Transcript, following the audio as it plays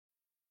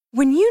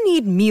When you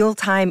need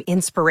mealtime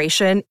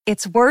inspiration,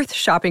 it's worth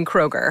shopping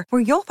Kroger,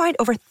 where you'll find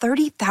over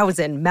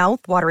 30,000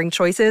 mouth-watering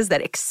choices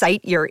that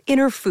excite your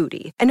inner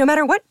foodie. And no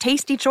matter what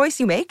tasty choice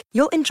you make,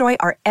 you'll enjoy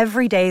our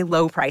everyday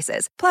low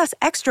prices, plus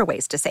extra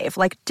ways to save,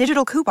 like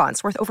digital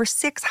coupons worth over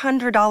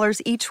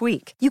 $600 each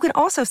week. You can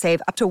also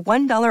save up to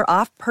 $1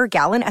 off per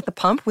gallon at the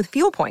pump with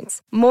fuel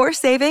points. More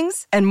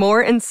savings and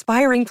more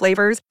inspiring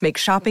flavors make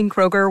shopping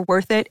Kroger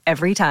worth it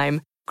every time.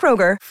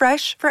 Kroger,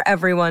 fresh for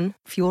everyone.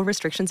 Fuel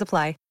restrictions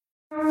apply.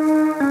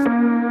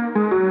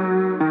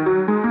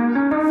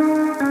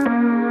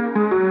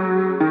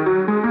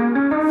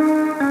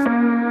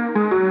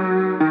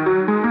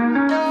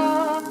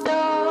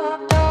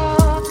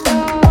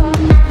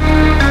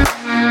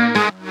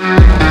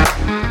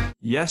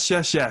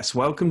 Yes.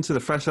 Welcome to the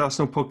Fresh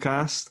Arsenal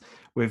podcast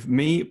with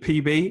me,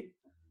 PB.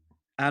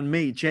 And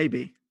me,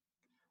 JB.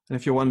 And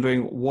if you're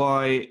wondering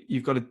why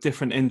you've got a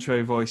different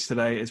intro voice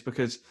today, it's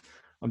because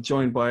I'm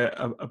joined by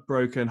a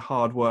broken,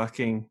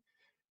 hard-working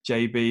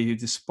JB who,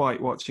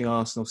 despite watching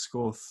Arsenal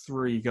score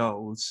 3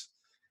 goals,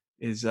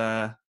 is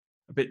a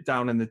bit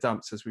down in the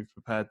dumps as we've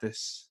prepared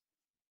this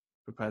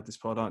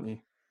pod, aren't you?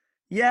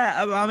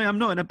 Yeah, I mean, I'm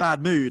not in a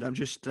bad mood. I'm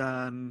just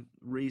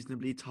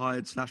reasonably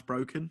tired /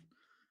 broken.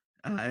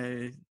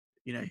 And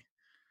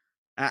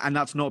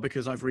that's not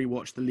because I've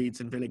rewatched the Leeds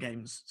and Villa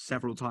games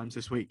several times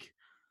this week.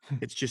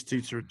 It's just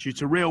due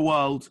to real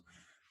world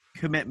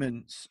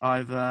commitments.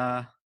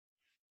 I've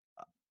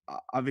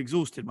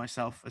exhausted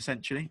myself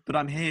essentially, but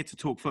I'm here to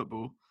talk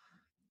football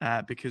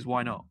because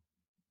why not?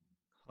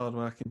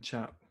 Hard-working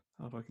chap.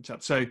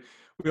 So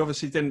we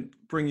obviously didn't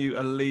bring you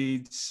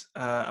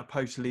a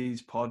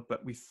post-Leeds pod,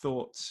 but we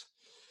thought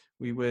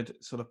we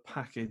would sort of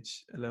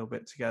package a little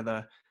bit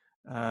together.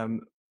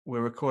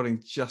 We're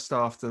recording just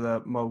after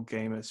the Molde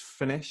game has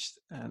finished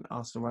and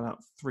Arsenal ran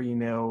out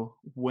 3-0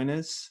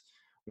 winners,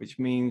 which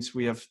means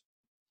we have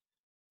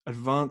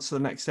advanced to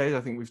the next stage. I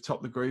think we've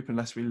topped the group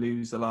unless we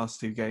lose the last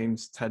 2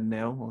 games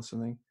 10-0 or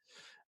something.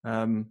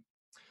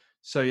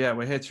 So yeah,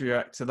 we're here to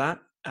react to that.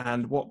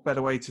 And what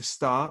better way to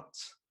start?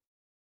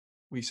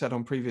 We said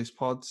on previous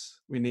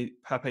pods,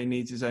 Pepe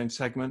needs his own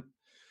segment.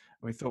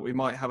 And we thought we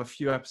might have a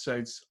few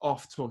episodes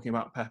off talking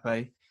about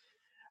Pepe.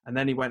 And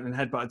then he went and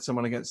headbutted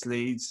someone against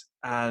Leeds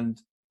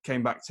and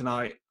came back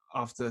tonight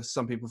after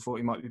some people thought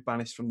he might be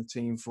banished from the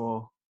team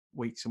for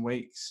weeks and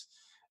weeks.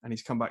 And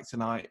he's come back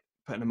tonight,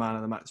 putting a man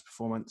of the match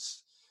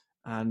performance.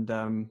 And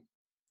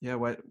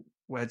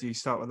where do you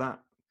start with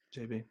that,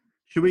 JB?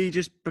 Should we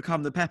just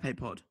become the Pepe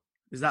pod?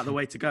 Is that the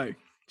way to go?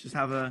 Just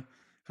have a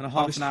kind of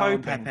half an hour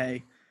on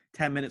Pepe,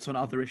 10 minutes on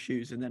other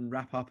issues, and then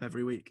wrap up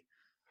every week.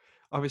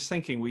 I was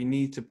thinking we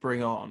need to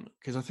bring on,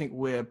 because I think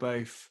we're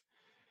both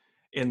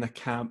in the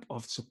camp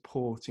of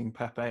supporting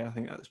Pepe. I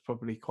think that's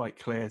probably quite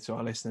clear to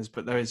our listeners,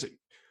 but there is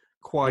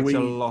quite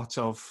a lot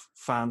of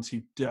fans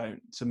who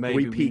don't. So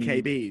maybe we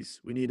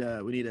PKBs. We need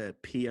a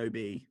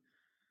POB.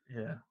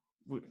 Yeah.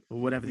 Or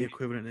whatever the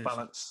equivalent is.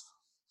 Balance.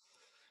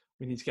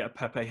 We need to get a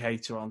Pepe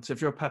hater on. So if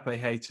you're a Pepe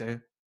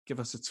hater, give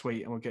us a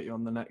tweet and we'll get you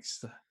on the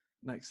next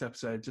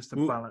episode just to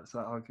balance that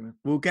argument.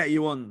 We'll get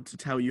you on to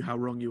tell you how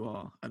wrong you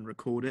are and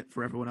record it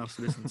for everyone else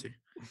to listen to.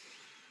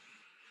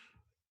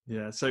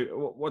 Yeah. So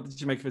what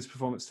did you make of his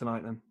performance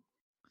tonight then?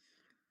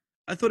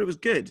 I thought it was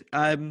good.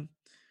 I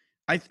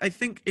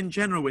think in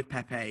general with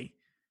Pepe,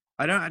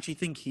 I don't actually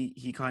think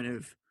he kind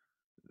of,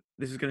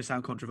 this is going to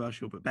sound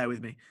controversial, but bear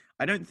with me.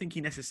 I don't think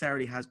he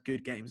necessarily has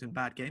good games and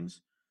bad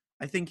games.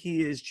 I think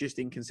he is just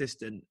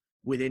inconsistent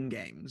within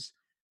games.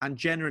 And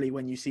generally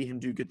when you see him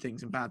do good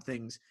things and bad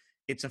things,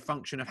 it's a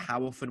function of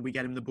how often we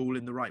get him the ball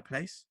in the right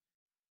place.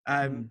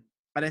 And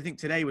I think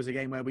today was a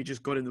game where we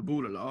just got him the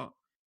ball a lot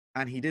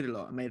and he did a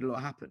lot and made a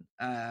lot happen.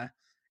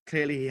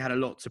 Clearly he had a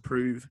lot to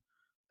prove.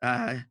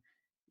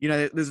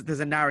 There's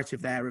a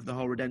narrative there of the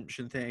whole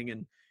redemption thing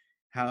and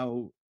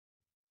how,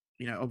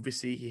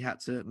 obviously he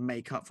had to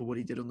make up for what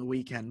he did on the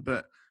weekend.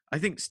 But I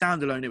think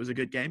standalone, it was a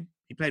good game.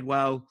 He played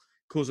well,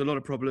 caused a lot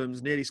of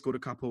problems, nearly scored a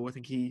couple. I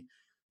think he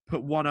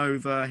put one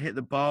over, hit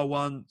the bar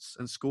once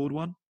and scored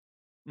one.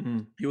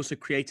 He also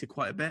created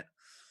quite a bit.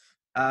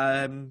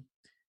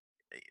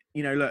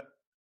 Look,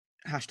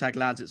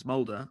 #lads, it's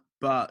Molde,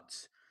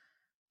 but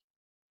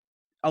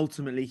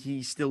ultimately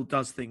he still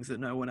does things that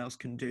no one else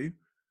can do.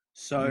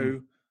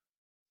 So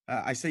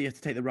I say you have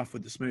to take the rough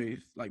with the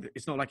smooth. Like,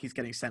 it's not like he's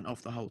getting sent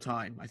off the whole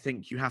time. I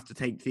think you have to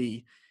take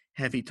the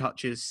heavy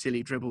touches,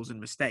 silly dribbles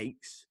and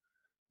mistakes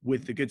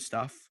with the good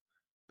stuff.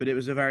 But it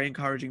was a very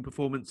encouraging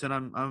performance and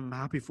I'm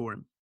happy for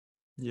him.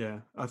 Yeah,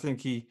 I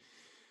think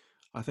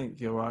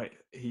you're right.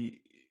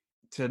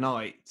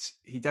 Tonight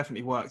he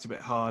definitely worked a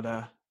bit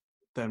harder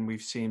than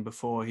we've seen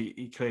before.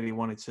 He clearly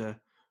wanted to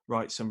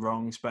right some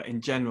wrongs, but in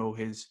general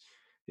his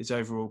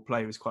overall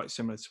play was quite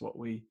similar to what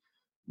we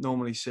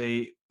normally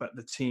see. But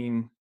the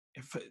team,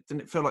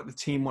 didn't it feel like the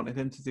team wanted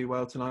him to do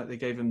well tonight? They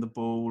gave him the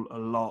ball a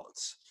lot.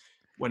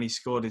 When he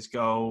scored his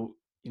goal,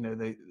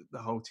 the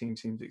whole team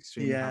seemed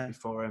extremely happy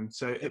for him.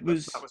 So that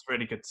was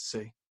really good to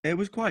see. It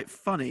was quite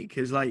funny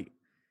because,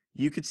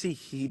 you could see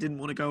he didn't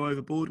want to go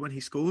overboard when he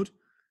scored.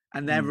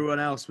 and Mm. everyone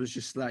else was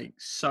just like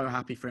so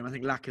happy for him. I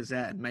think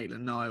Lacazette and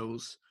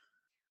Maitland-Niles,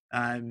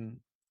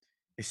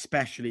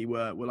 especially,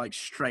 were like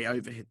straight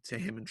over to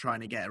him and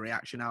trying to get a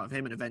reaction out of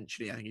him. And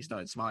eventually, I think he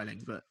started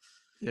smiling. But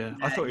Yeah,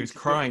 I yeah, thought he was he's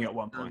just crying at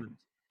one point. determined.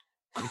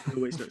 He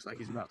always looks like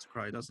he's about to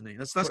cry, doesn't he? I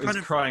That's thought he was kind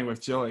of crying with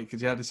joy because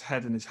he had his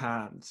head in his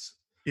hands.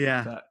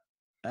 yeah. But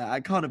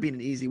It can't have been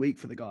an easy week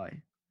for the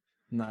guy.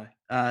 no.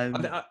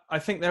 Um, I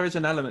think there is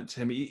an element to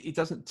him. He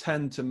doesn't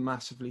tend to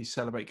massively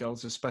celebrate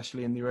goals,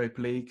 especially in the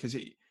Europa League, because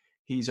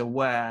he's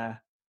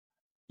aware,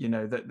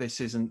 that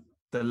this isn't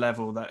the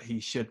level that he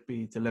should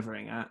be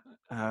delivering at.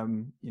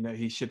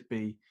 He should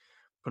be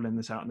pulling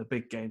this out in the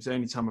big games. The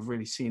only time I've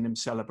really seen him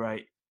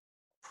celebrate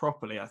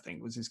properly, I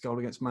think, was his goal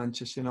against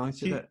Manchester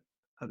United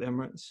at the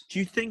Emirates. do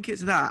you think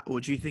it's that, or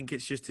do you think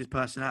it's just his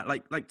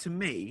personality? Like to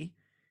me,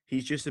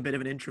 he's just a bit of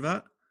an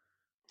introvert,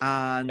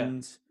 Yeah,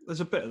 and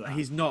there's a bit of that.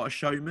 he's not a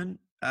showman.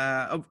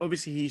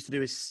 Obviously, he used to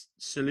do his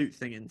salute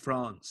thing in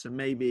France, so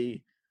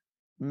maybe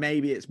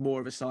it's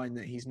more of a sign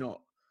that he's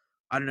not.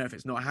 I don't know if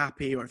it's not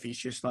happy or if he's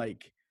just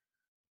like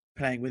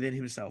playing within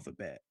himself a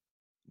bit.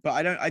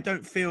 But I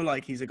don't feel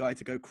like he's a guy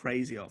to go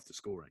crazy after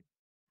scoring.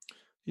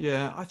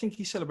 Yeah, I think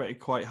he celebrated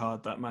quite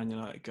hard that Man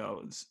United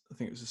goal. I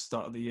think it was the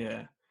start of the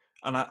year.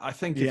 And I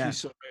think if you Yeah.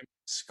 saw him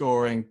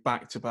scoring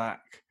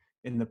back-to-back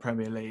in the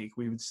Premier League,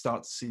 we would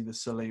start to see the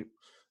salute,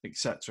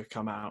 etc.,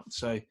 come out.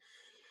 So,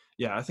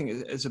 yeah, I think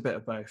it's a bit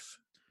of both.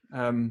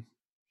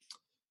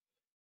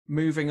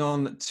 Moving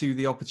on to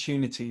the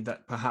opportunity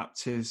that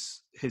perhaps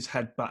his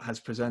headbutt has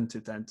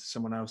presented then to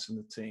someone else in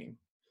the team.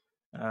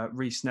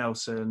 Reiss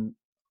Nelson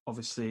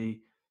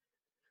obviously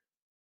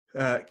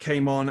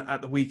came on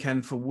at the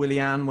weekend for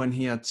Willian when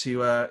he had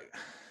to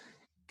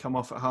come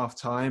off at half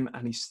time,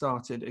 and he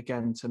started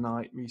again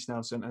tonight, Reiss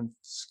Nelson, and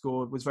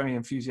scored, was very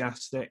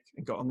enthusiastic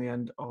and got on the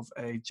end of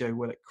a Joe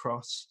Willock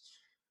cross.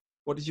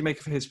 What did you make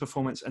of his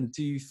performance, and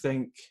do you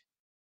think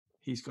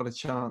he's got a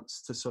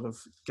chance to sort of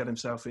get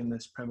himself in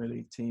this Premier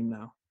League team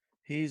now?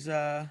 He's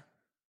I'm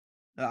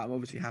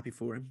obviously happy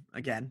for him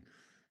again.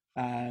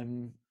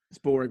 It's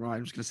boring, right?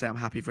 I'm just going to say I'm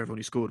happy for everyone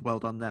who scored. Well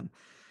done them.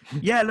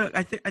 Yeah, look,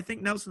 I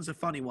think Nelson's a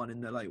funny one in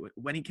that, like,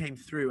 when he came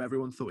through,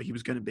 everyone thought he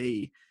was going to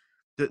be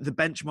the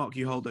benchmark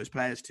you hold those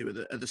players to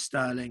are the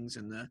Sterlings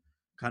and the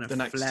kind of The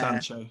next flair.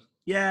 Sancho.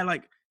 Yeah,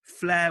 like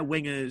flair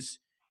wingers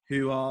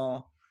who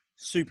are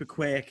super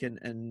quick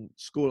and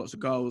score lots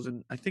of goals.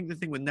 And I think the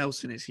thing with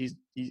Nelson is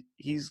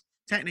he's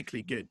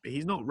technically good, but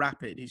he's not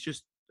rapid. He's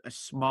just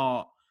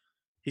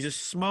he's a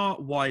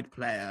smart wide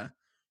player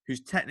who's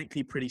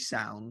technically pretty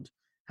sound,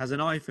 has an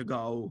eye for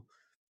goal,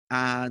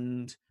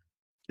 and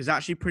is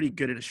actually pretty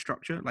good in a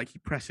structure. Like, he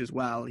presses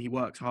well, he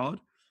works hard.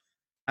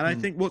 And I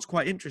think what's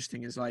quite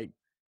interesting is, like,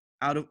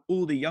 out of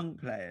all the young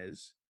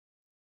players,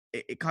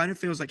 it kind of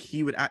feels like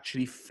he would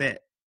actually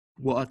fit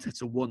what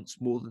Arteta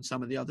wants more than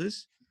some of the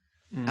others.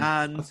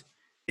 And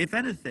if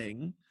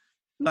anything,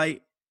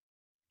 like,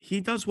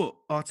 he does what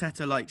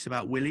Arteta likes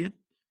about Willian.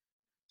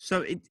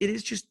 So it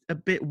is just a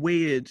bit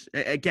weird.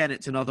 Again,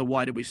 it's another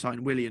why did we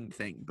sign Willian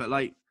thing. But,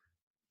 like,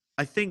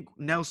 I think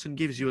Nelson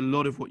gives you a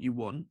lot of what you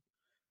want.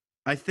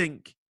 I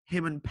think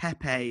him and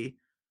Pepe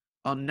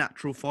are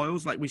natural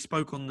foils. Like, we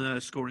spoke on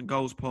the Scoring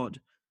Goals pod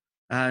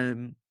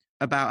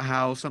about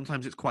how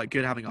sometimes it's quite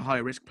good having a high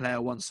risk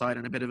player one side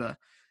and a bit of a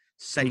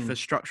safer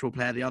structural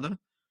player the other.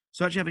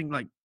 So actually having,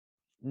 like,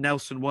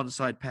 Nelson one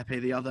side, Pepe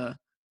the other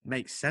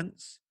makes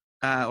sense.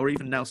 Or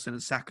even Nelson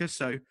and Saka.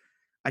 So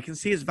I can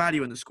see his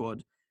value in the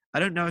squad. I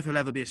don't know if he'll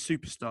ever be a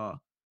superstar,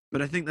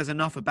 but I think there's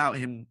enough about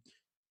him.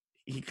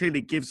 He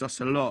clearly gives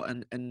us a lot,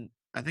 and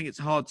I think it's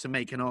hard to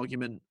make an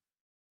argument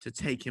to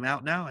take him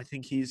out now. I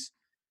think he's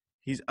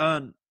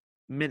earned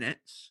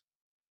minutes.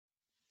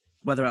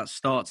 Whether that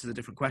starts is a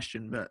different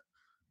question, but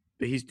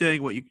he's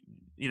doing what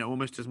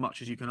almost as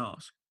much as you can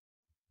ask.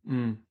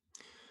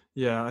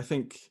 Yeah, I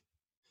think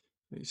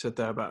you said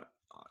there about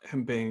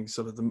him being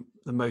sort of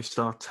the most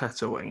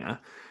Arteta winger.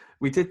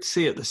 We did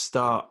see at the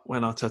start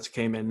when Arteta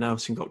came in,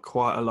 Nelson got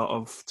quite a lot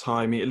of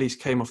time. He at least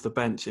came off the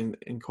bench in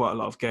quite a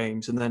lot of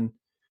games, and then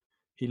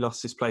he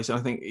lost his place. And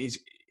I think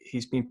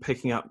he's been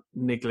picking up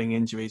niggling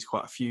injuries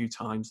quite a few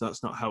times.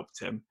 That's not helped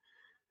him.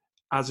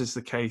 As is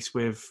the case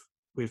with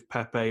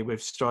Pepe,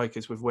 with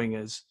strikers, with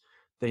wingers,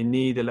 they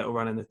need a little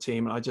run in the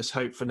team. And I just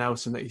hope for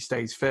Nelson that he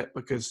stays fit,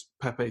 because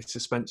Pepe's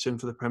suspension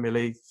for the Premier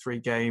League, 3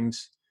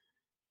 games.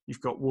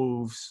 You've got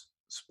Wolves,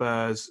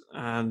 Spurs,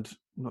 and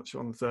I'm not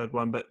sure on the third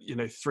one, but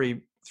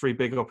three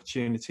big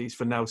opportunities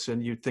for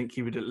Nelson. You'd think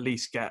he would at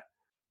least get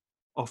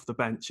off the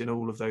bench in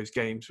all of those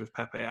games with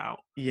Pepe out.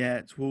 Yeah,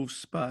 it's Wolves,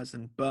 Spurs,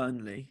 and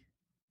Burnley.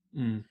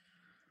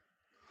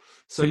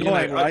 So it's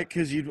annoying, right?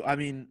 Because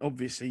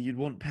obviously you'd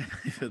want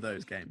Pepe for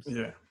those games.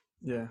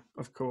 Yeah,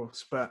 of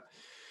course. But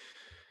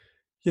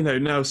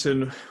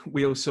Nelson,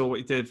 we all saw what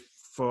he did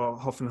for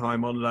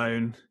Hoffenheim on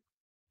loan.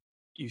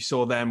 You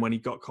saw then when he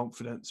got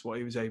confidence what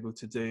he was able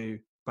to do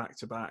back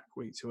to back,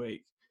 week to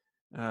week.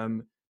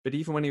 But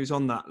even when he was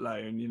on that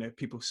loan,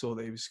 people saw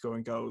that he was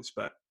scoring goals.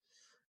 But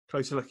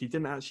closer look, he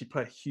didn't actually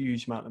play a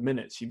huge amount of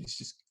minutes. He was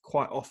just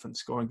quite often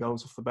scoring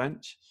goals off the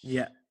bench.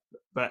 Yeah.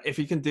 But if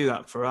he can do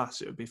that for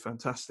us, it would be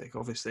fantastic.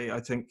 Obviously, I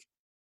think,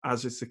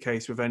 as is the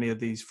case with any of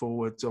these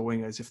forwards or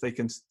wingers, if they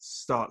can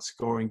start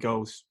scoring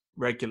goals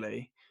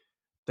regularly,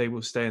 they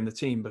will stay in the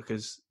team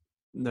because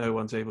no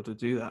one's able to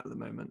do that at the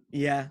moment.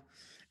 Yeah.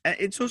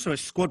 It's also a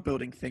squad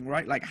building thing,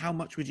 right? Like, how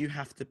much would you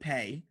have to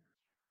pay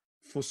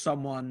for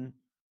someone,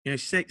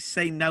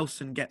 say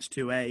Nelson gets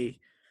to a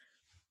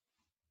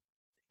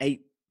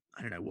eight,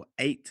 I don't know what,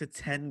 8 to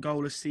 10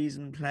 goal a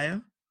season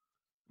player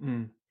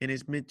Mm. in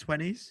his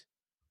mid-20s,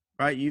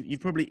 right?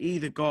 You've probably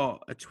either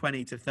got a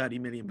 20 to 30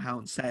 million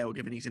pound sale,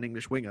 given he's an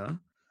English winger,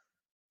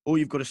 or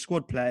you've got a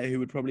squad player who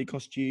would probably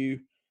cost you,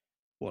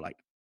 what,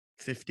 like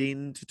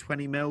 15 to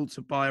 20 mil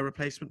to buy a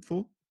replacement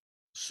for. Yeah.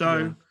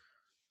 So,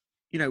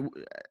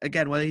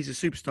 again, whether he's a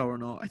superstar or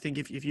not, I think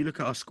if you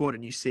look at our squad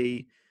and you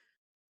see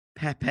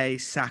Pepe,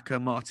 Saka,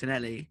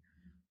 Martinelli,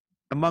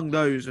 among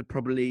those are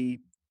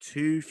probably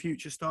 2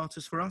 future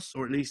starters for us,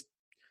 or at least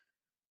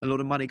a lot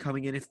of money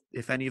coming in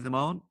if any of them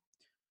aren't.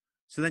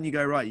 So then you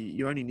go, right,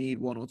 you only need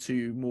 1 or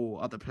 2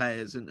 more other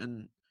players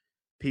and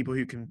people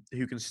who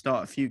can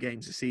start a few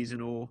games a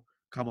season or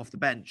come off the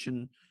bench,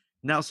 and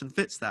Nelson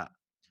fits that.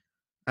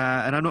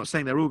 And I'm not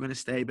saying they're all going to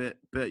stay, but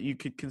you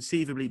could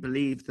conceivably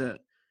believe that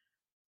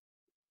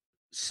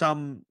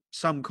some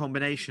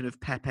combination of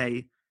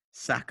Pepe,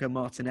 Saka,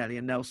 Martinelli,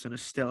 and Nelson are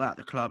still at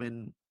the club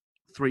in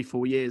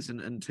 3-4 years,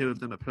 and 2 of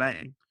them are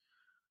playing.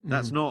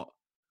 That's Mm.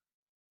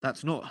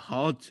 not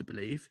hard to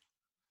believe.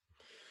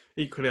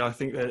 Equally, I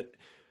think that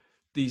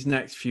these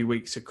next few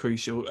weeks are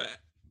crucial.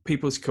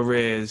 People's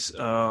careers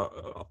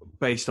are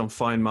based on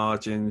fine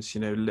margins,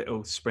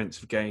 little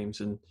sprints of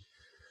games, and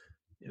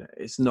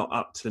it's not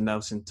up to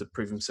Nelson to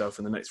prove himself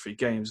in the next 3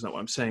 games. Not what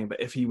I'm saying, but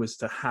if he was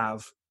to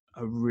have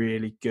a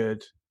really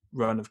good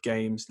run of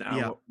games now,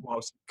 Yeah.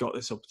 whilst he got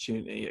this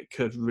opportunity, it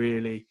could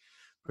really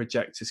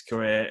project his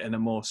career in a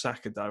more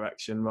Saka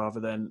direction rather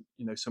than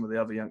some of the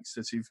other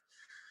youngsters who've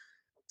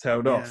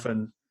tailed off.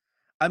 And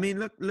I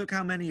mean, look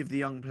how many of the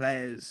young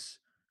players,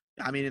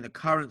 I mean, in the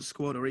current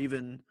squad or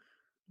even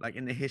like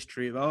in the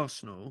history of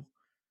Arsenal,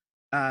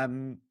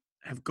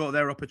 have got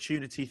their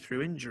opportunity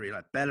through injury.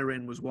 Like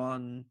Bellerin was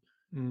one.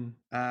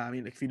 I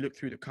mean, if you look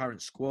through the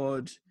current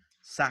squad,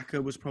 Saka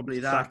was probably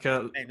that.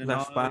 Saka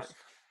left back,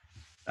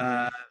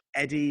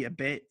 Eddie a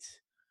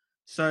bit.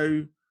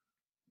 So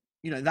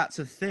that's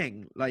a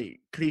thing.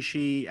 Like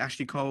Clichy,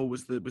 Ashley Cole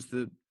was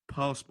the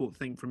passport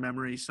thing from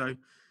memory. So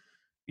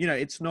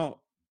it's not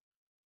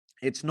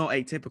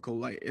atypical.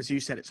 Like, as you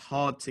said, it's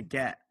hard to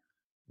get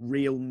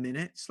real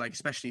minutes, like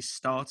especially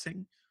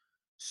starting.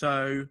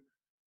 So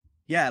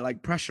yeah,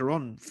 like pressure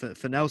on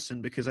for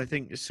Nelson, because I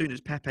think as soon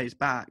as Pepe's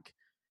back,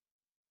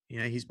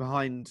 he's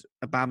behind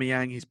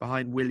Aubameyang, he's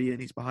behind Willian,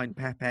 he's behind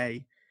Pepe,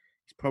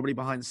 he's probably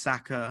behind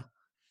Saka.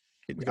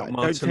 we've got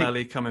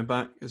Martinelli coming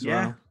back as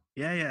well.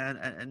 Yeah,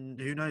 and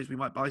who knows? We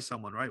might buy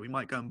someone, right? We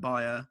might go and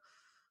buy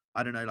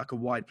I don't know, like a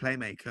wide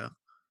playmaker.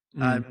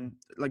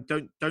 Like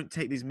don't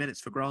take these minutes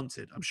for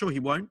granted. I'm sure he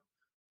won't,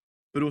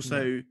 but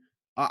also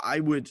I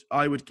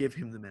would give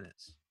him the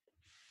minutes.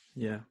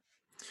 Yeah.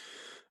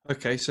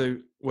 Okay, so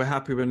we're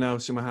happy with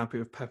Nelson. We're happy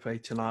with Pepe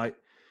tonight.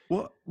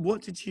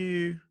 What did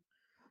you?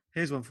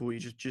 Here's one for you,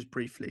 just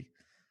briefly.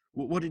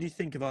 What did you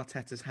think of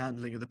Arteta's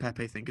handling of the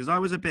Pepe thing? Because I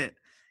was a bit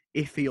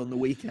iffy on the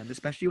weekend,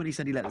 especially when he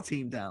said he let the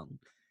team down.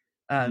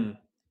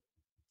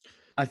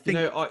 I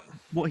think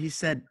what he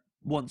said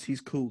once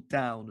he's cooled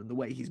down and the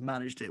way he's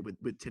managed it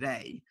with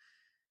today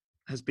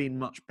has been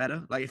much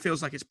better. Like, it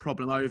feels like it's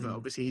problem over.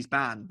 Obviously, he's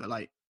banned, but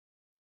like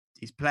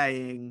he's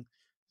playing,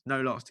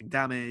 no lasting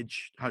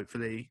damage,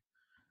 hopefully.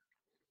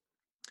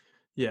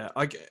 Yeah,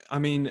 I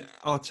mean,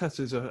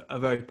 Arteta's a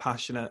very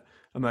passionate,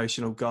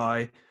 emotional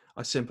guy.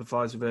 I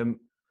sympathise with him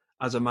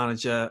as a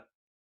manager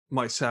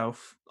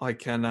myself. I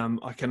can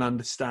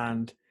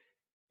understand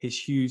his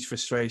huge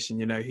frustration.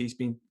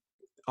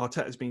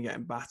 Arteta's been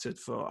getting battered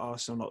for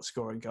Arsenal not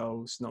scoring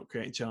goals, not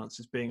creating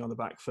chances, being on the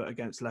back foot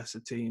against lesser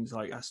teams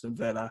like Aston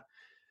Villa.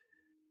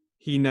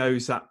 He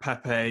knows that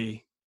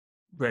Pepe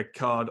red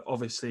card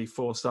obviously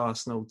forced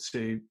Arsenal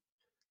to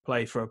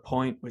play for a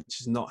point,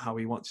 which is not how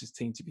he wants his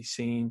team to be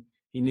seen.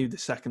 He knew the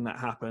second that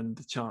happened,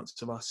 the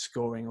chance of us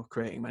scoring or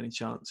creating many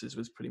chances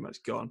was pretty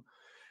much gone.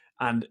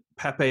 And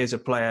Pepe is a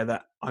player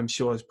that I'm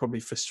sure has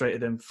probably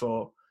frustrated him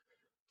for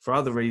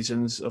other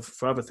reasons,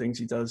 for other things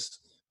he does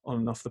on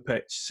and off the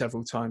pitch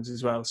several times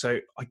as well. So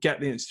I get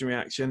the instant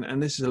reaction,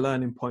 and this is a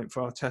learning point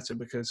for Arteta,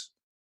 because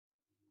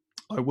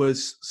I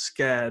was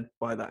scared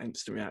by that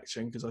instant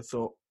reaction, because I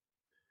thought,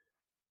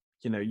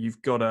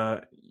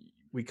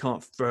 we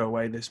can't throw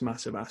away this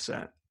massive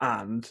asset,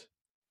 and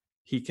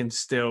he can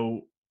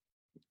still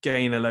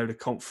gain a load of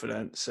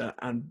confidence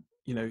and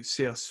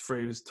see us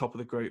through as top of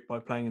the group by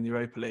playing in the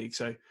Europa League.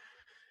 So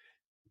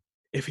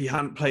if he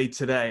hadn't played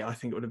today, I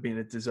think it would have been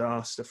a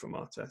disaster from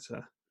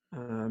Arteta.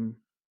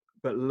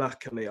 But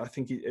luckily, I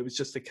think it was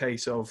just a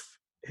case of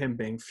him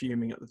being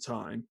fuming at the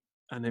time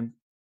and him,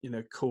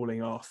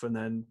 cooling off and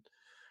then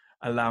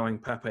allowing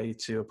Pepe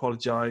to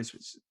apologise,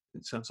 which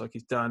it sounds like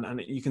he's done.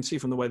 And you can see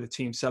from the way the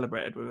team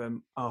celebrated with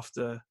him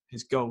after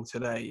his goal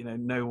today, you know,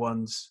 no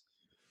one's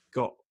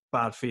got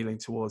bad feeling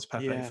towards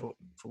Pepe for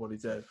what he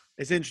did.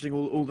 It's interesting,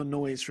 all the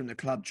noise from the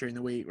club during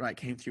the week, right,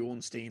 came through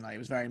Ornstein. Like, it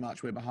was very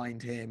much, we're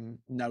behind him,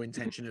 no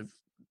intention of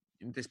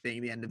this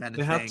being the end of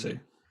anything. They had to.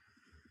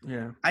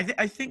 Yeah.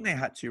 I think they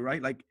had to,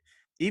 right? Like,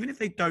 even if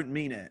they don't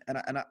mean it,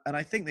 and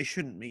I think they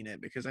shouldn't mean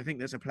it, because I think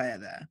there's a player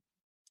there.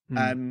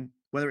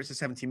 Whether it's a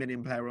 70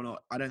 million player or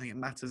not, I don't think it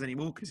matters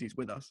anymore because he's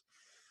with us.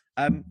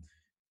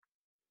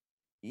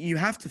 You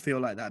have to feel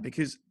like that,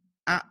 because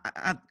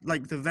at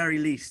like the very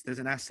least, there's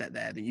an asset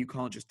there that you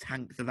can't just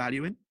tank the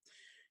value in.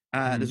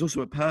 There's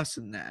also a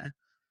person there.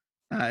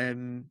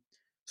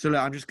 So look,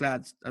 I'm just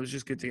glad. I was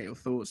just good to get your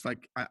thoughts.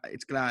 Like,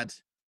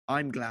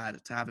 I'm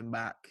glad to have him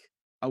back.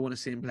 I want to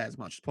see him play as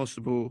much as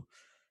possible.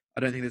 I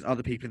don't think there's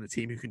other people in the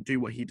team who can do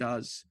what he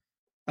does.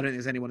 I don't think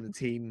there's anyone in the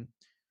team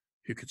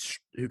who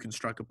can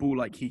strike a ball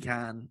like he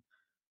can.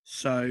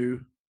 So,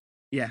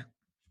 yeah,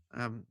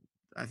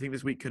 I think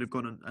this week could have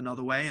gone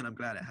another way, and I'm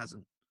glad it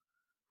hasn't.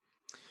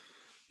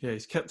 Yeah,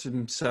 he's kept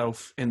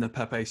himself in the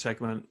Pepe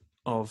segment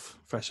of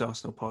Fresh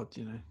Arsenal Pod.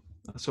 You know,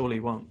 that's all he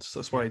wants.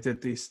 That's why he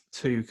did these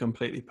two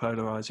completely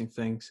polarizing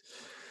things.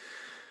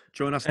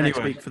 Join us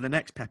next week for the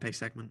next Pepe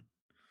segment.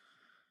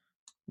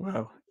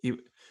 Well,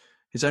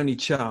 his only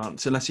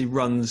chance, unless he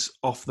runs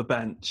off the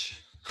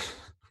bench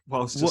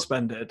while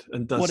suspended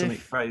and does something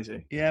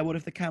crazy. Yeah, what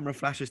if the camera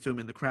flashes to him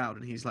in the crowd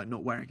and he's like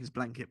not wearing his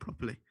blanket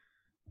properly?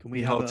 Can we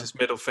he holds his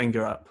middle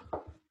finger up?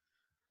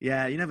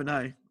 Yeah, you never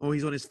know. Or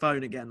he's on his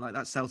phone again, like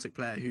that Celtic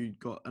player who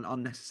got an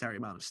unnecessary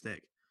amount of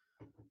stick.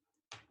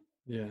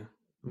 Yeah,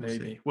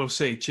 maybe. We'll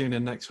see. Tune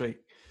in next week.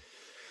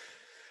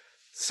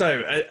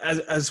 So,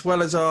 as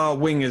well as our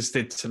wingers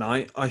did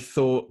tonight, I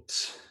thought,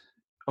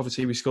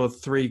 obviously, we scored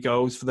 3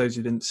 goals. For those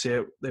who didn't see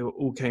it, they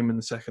all came in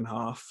the second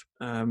half.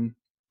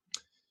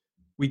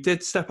 We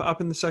did step it up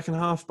in the second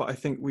half, but I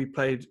think we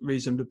played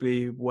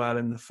reasonably well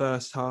in the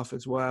first half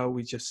as well.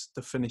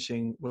 The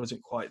finishing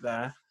wasn't quite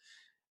there.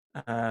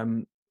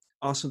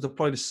 Arsenal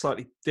deployed a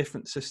slightly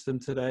different system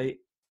today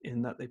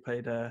in that they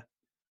played it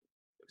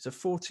was a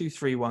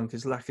 4-2-3-1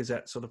 because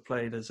Lacazette sort of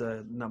played as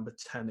a number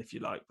 10, if you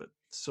like, but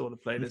sort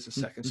of played as a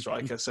second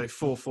striker. So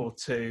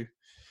 4-4-2.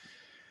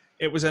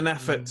 It was an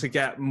effort to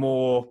get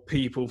more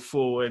people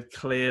forward,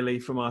 clearly,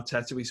 from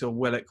Arteta. We saw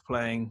Willock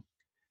playing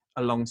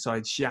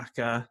alongside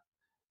Xhaka.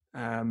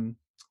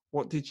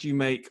 What did you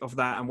make of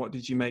that, and what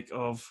did you make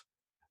of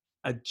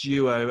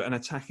an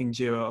attacking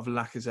duo of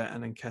Lacazette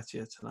and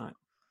Nketiah tonight?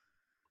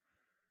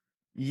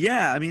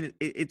 Yeah, I mean,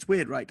 it's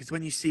weird, right? Because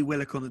when you see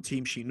Willock on the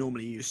team sheet,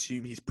 normally you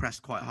assume he's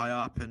pressed quite high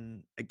up,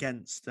 and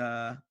against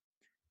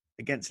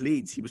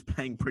Leeds, he was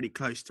playing pretty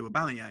close to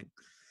Aubameyang.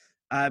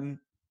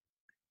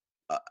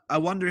 I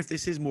wonder if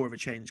this is more of a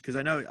change, because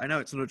I know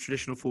it's not a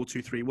traditional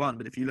 4-2-3-1,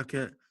 but if you look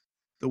at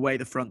the way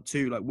the front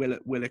two, like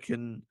Willock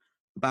and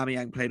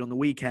Aubameyang played on the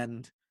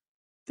weekend,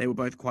 they were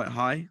both quite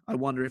high. I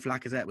wonder if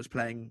Lacazette was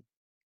playing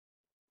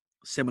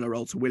similar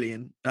role to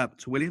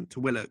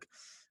Willock,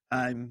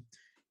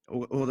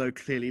 although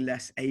clearly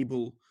less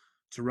able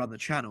to run the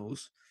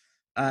channels.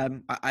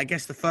 I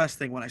guess the first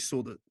thing when I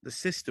saw the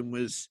system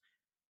was,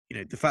 you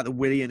know, the fact that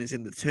Willian is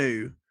in the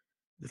 2,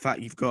 the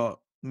fact you've got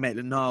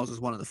Maitland-Niles as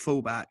one of the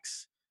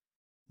fullbacks.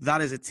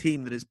 That is a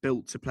team that is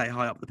built to play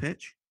high up the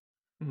pitch.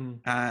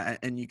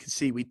 And you can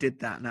see we did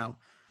that. Now,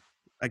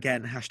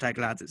 again,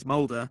 #lads, it's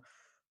Molde.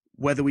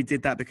 Whether we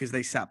did that because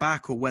they sat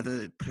back or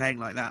whether playing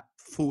like that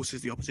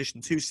forces the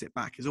opposition to sit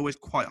back is always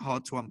quite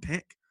hard to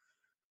unpick.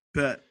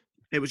 But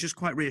it was just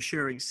quite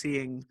reassuring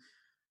seeing,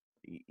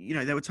 you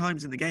know, there were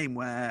times in the game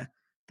where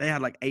they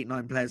had like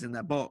 8-9 players in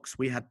their box.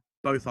 We had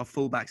both our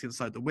fullbacks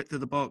inside the width of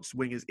the box,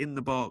 wingers in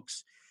the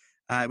box.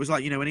 It was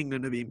like, you know, when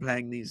England have been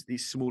playing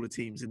these smaller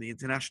teams in the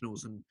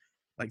internationals and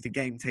like the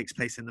game takes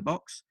place in the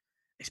box.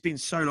 It's been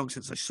so long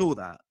since I saw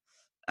that,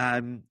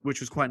 which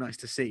was quite nice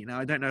to see. Now,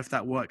 I don't know if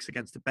that works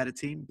against a better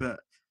team, but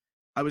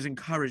I was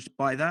encouraged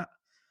by that.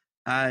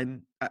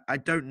 I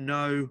don't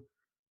know.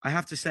 I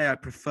have to say I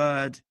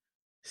preferred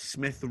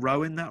Smith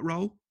Rowe in that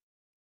role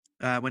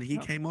when he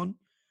came on.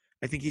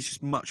 I think he's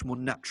just much more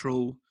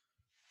natural.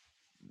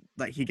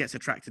 Like, he gets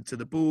attracted to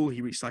the ball,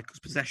 he recycles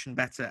possession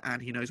better,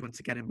 and he knows when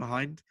to get in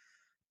behind.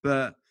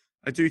 But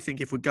I do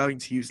think if we're going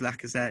to use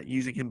Lacazette,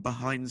 using him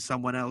behind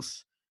someone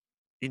else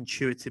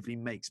intuitively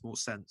makes more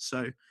sense.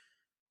 So,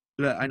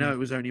 look, I know it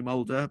was only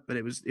Molde, but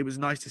it was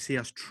nice to see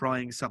us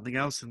trying something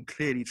else and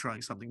clearly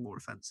trying something more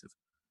offensive.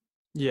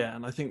 Yeah,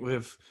 and I think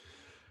with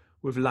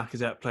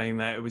Lacazette playing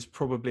there, it was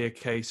probably a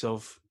case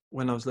of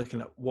when I was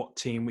looking at what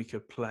team we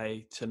could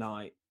play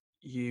tonight,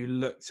 you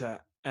looked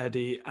at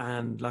Eddie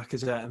and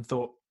Lacazette and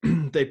thought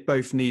they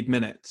both need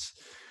minutes.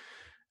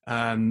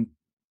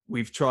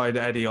 We've tried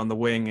Eddie on the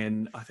wing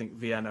in, I think,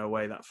 Vienna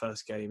away that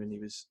first game, and he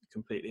was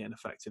completely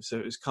ineffective. So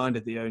it was kind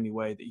of the only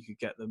way that you could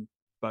get them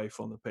both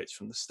on the pitch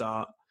from the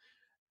start.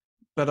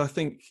 But I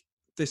think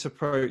this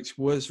approach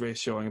was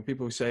reassuring. And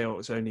people say, oh,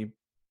 it's only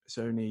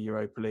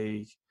Europa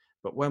League.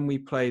 But when we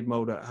played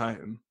Molde at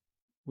home,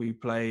 we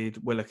played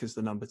Willock as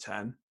the number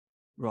 10.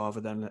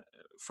 rather than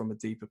from a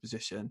deeper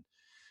position.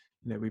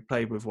 We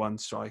played with one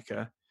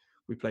striker.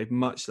 We played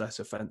much less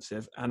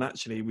offensive, and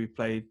actually we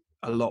played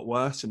a lot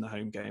worse in the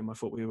home game. I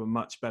thought we were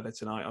much better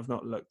tonight. I've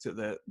not looked at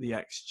the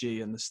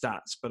XG and the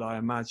stats, but I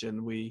imagine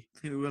I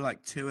think we were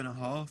like 2.5,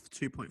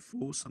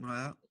 2.4, something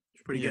like that.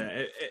 It's pretty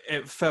good.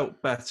 It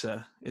felt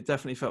better. It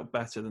definitely felt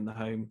better than the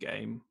home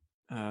game,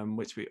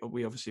 which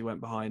we obviously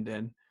went behind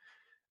in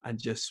and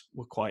just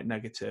were quite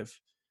negative.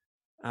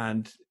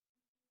 And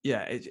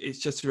yeah, it's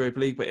just a Europa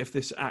League. But if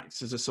this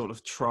acts as a sort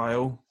of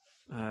trial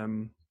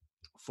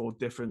for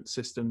different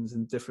systems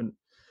and different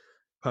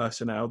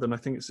personnel, then I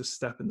think it's a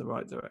step in the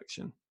right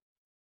direction.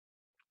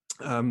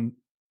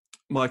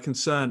 My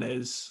concern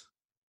is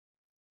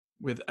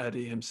with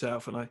Eddie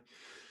himself, and you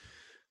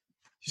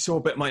saw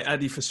a bit my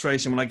Eddie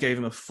frustration when I gave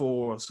him a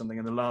 4 or something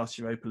in the last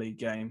Europa League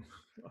game.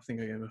 I think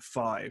I gave him a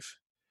 5.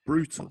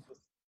 Brutal.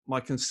 My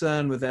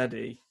concern with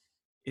Eddie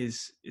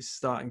is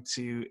starting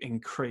to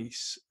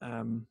increase.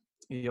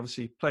 He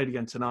obviously played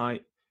again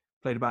tonight,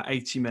 played about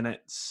 80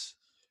 minutes,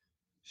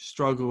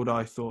 struggled,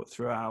 I thought,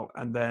 throughout.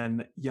 And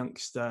then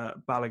youngster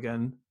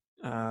Balogun,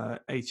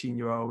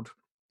 18-year-old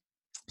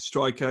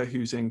striker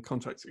who's in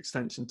contract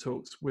extension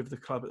talks with the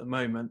club at the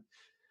moment,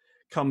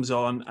 comes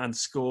on and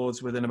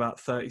scores within about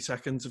 30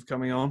 seconds of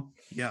coming on.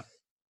 Yeah.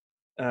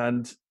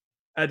 And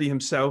Eddie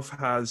himself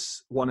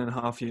has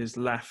 1.5 years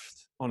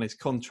left on his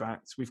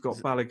contract. We've got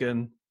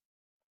Balogun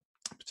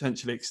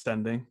potentially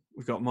extending.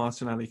 We've got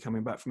Martinelli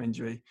coming back from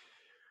injury.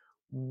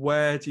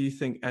 Where do you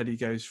think Eddie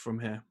goes from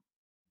here?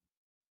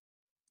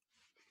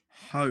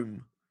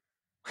 Home.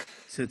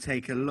 To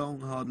take a long,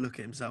 hard look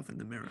at himself in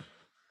the mirror.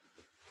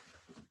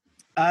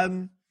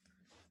 Do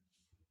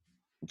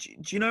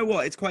you know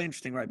what? It's quite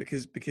interesting, right?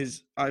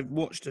 Because I've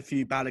watched a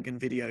few Balogun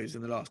videos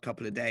in the last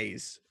couple of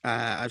days.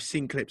 I've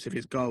seen clips of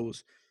his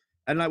goals.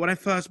 And like when I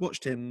first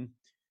watched him,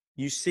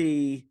 you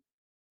see,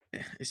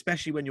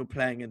 especially when you're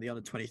playing in the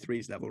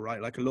under-23s level,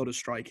 right? Like a lot of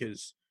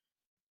strikers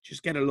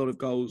just get a lot of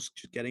goals,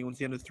 just getting onto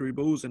the end of through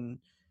balls. And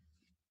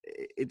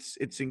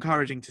it's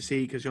encouraging to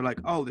see because you're like,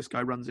 oh, this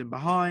guy runs in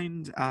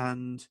behind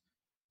and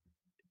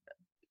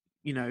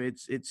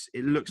it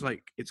looks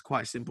like it's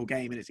quite a simple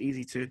game and it's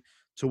easy to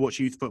watch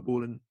youth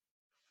football and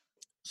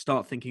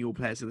start thinking all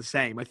players are the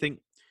same. I think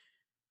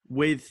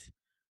with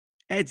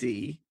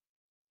Eddie,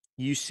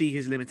 you see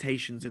his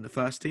limitations in the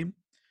first team.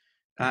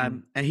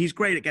 And he's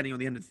great at getting on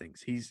the end of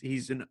things.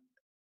 He's an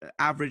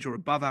average or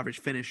above average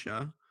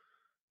finisher.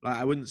 Like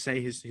I wouldn't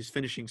say his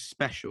finishing's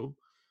special,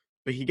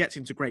 but he gets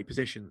into great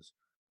positions.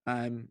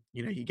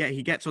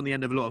 He gets on the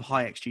end of a lot of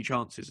high XG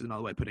chances, is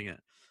another way of putting it.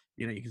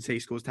 You can say he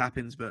scores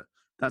tap-ins, but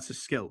that's a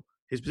skill.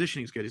 His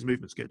positioning's good, his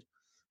movement's good.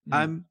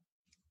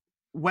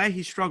 Where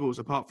he struggles,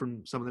 apart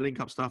from some of the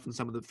link-up stuff and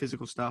some of the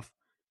physical stuff,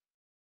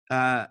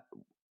 and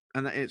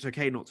it's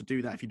okay not to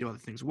do that if you do other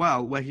things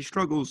well, where he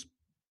struggles,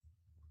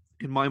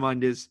 in my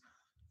mind, is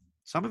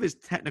some of his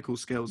technical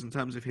skills in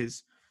terms of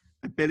his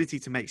ability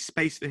to make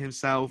space for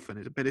himself and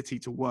his ability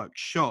to work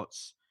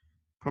shots,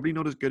 probably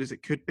not as good as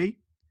it could be.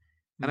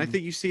 And I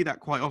think you see that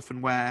quite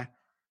often where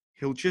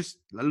a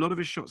lot of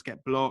his shots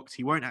get blocked.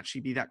 He won't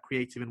actually be that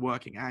creative in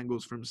working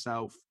angles for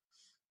himself.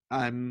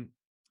 And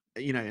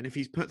if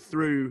he's put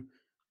through,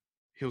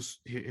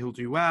 he'll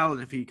do well.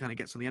 And if he kind of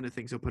gets on the end of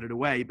things, he'll put it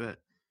away. But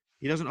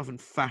he doesn't often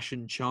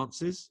fashion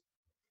chances.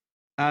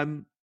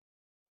 And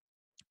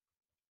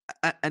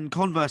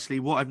conversely,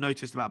 what I've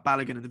noticed about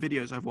Balogun in the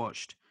videos I've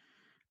watched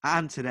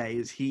and today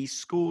is he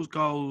scores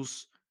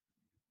goals.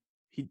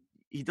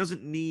 He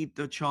doesn't need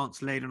the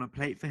chance laid on a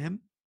plate for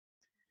him.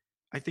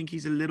 I think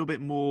he's a little bit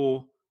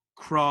more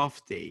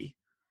crafty.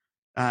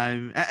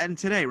 And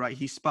today, right,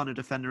 he spun a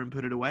defender and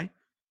put it away.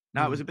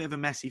 Now, it was a bit of a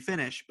messy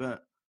finish,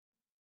 but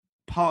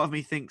part of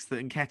me thinks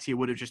that Nketiah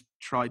would have just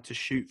tried to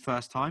shoot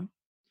first time.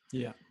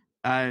 Yeah.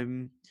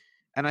 And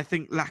I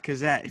think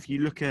Lacazette, if you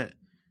look at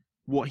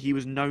what he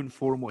was known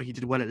for and what he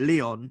did well at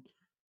Lyon,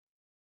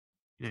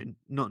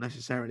 not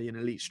necessarily an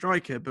elite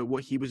striker, but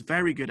what he was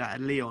very good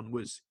at Lyon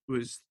was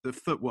the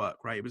footwork,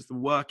 right? It was the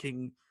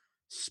working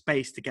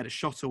space to get a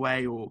shot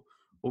away or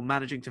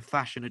managing to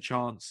fashion a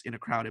chance in a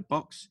crowded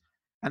box.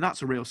 And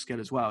that's a real skill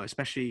as well,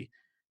 especially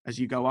as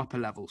you go up a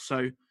level.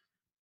 So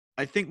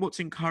I think what's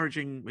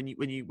encouraging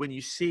when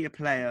you see a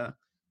player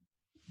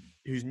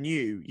who's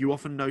new, you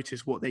often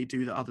notice what they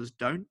do that others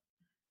don't.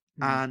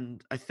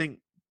 And I think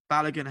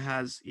Balogun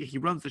he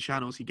runs the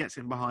channels, he gets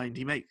in behind,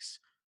 he makes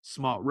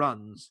smart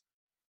runs.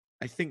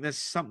 I think there's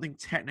something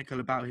technical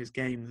about his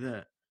game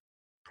that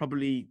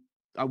probably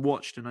I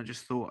watched and I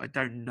just thought, I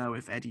don't know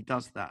if Eddie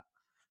does that.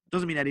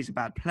 Doesn't mean Eddie's a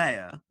bad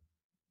player,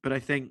 but I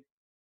think,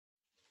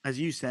 as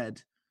you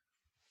said,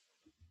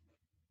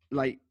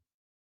 like,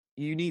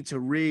 you need to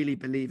really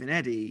believe in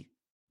Eddie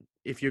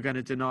if you're going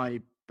to deny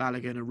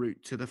Balogun a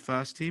route to the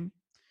first team.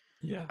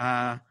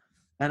 Yeah.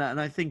 And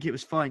I think it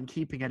was fine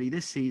keeping Eddie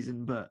this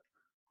season, but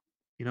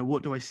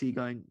what do I see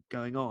going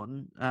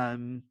on?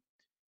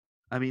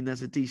 I mean,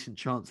 there's a decent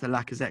chance that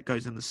Lacazette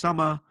goes in the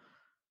summer.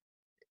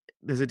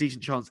 There's a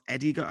decent chance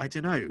Eddie I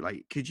don't know.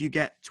 Like, could you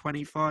get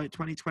 25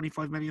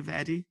 million for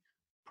Eddie?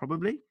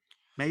 Probably.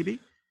 maybe.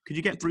 Could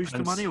you get It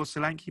Brewster money depends.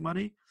 or Solanke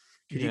money?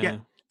 Could you Yeah.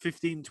 get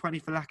 15, 20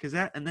 for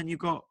Lacazette? And then you've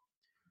got,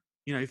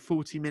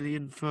 40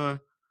 million for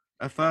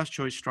a first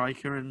choice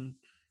striker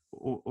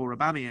or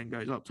Aubameyang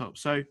goes up top.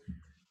 So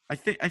I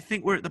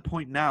think we're at the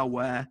point now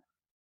where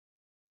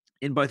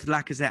in both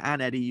Lacazette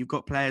and Eddie, you've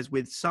got players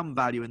with some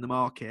value in the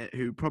market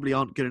who probably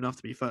aren't good enough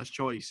to be first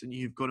choice, and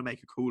you've got to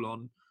make a call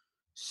on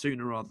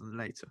sooner rather than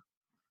later.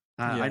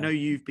 I Yeah. know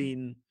you've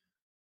been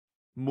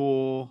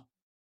more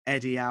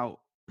Eddie out,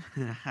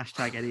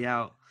 hashtag Eddie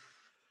out,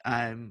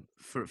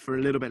 for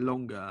a little bit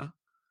longer.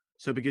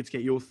 So it'd be good to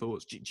get your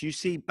thoughts. Do you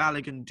see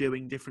Balogun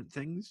doing different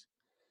things?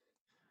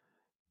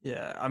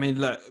 Yeah. I mean,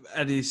 look,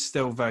 Eddie's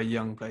still very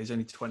young player. He's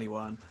only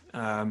 21.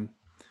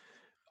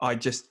 I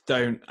just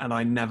don't, and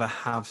I never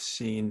have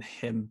seen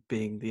him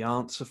being the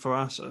answer for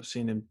us. I've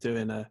seen him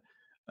doing a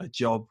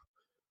job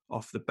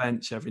off the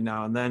bench every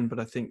now and then, but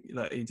I think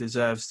that he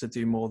deserves to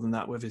do more than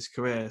that with his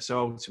career. So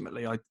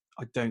ultimately, I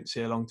don't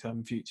see a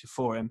long-term future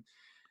for him.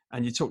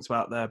 And you talked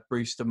about their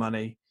Brewster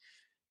money.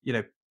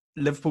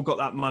 Liverpool got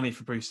that money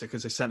for Brewster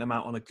because they sent him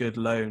out on a good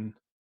loan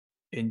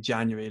in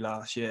January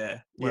last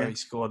year, where he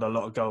scored a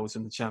lot of goals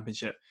in the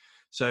Championship.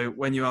 So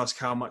when you ask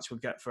how much we'll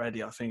get for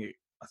Eddie, I think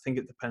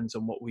it depends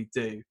on what we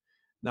do.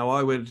 Now,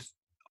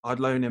 I'd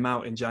loan him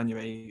out in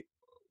January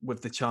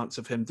with the chance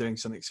of him doing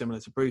something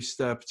similar to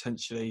Brewster,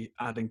 potentially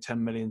adding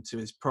 10 million to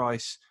his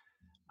price.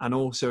 And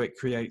also it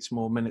creates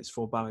more minutes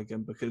for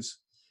Balogun because,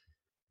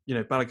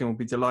 Balogun will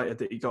be delighted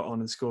that he got on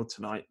and scored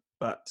tonight,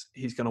 but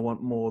he's going to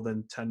want more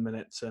than 10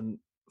 minutes and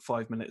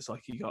 5 minutes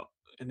like he got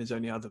in his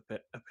only other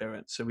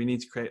appearance. So we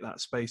need to create that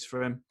space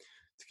for him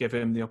to give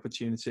him the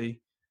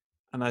opportunity.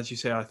 And as you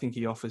say, I think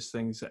he offers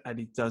things that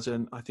Eddie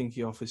doesn't. I think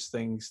he offers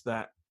things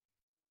that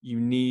you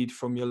need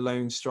from your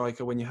lone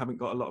striker when you haven't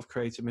got a lot of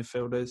creative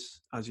midfielders.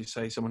 As you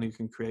say, someone who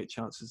can create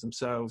chances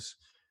themselves.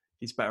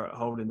 He's better at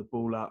holding the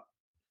ball up.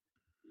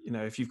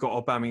 If you've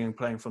got Aubameyang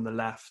playing from the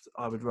left,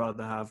 I would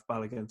rather have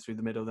Balogun through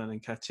the middle than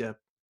Nketiah.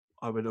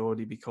 I would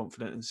already be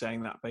confident in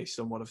saying that based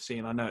on what I've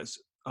seen. I know it's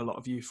a lot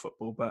of youth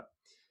football, but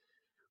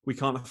we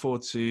can't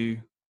afford to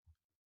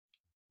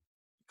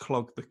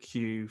clog the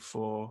queue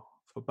for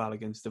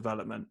Balogun's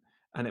development.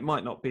 And it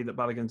might not be that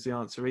Balogun's the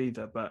answer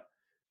either, but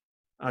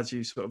as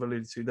you sort of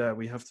alluded to there,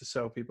 we have to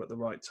sell people at the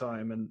right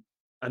time. And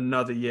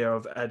another year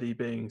of Eddie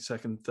being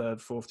second,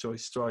 third, fourth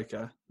choice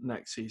striker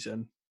next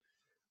season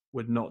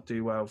would not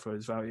do well for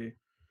his value.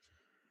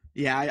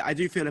 Yeah, I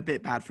do feel a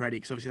bit bad for Eddie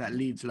because obviously that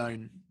Leeds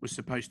loan was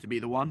supposed to be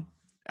the one.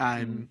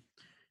 And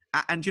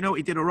you know what?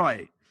 He did all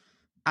right.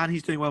 And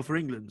he's doing well for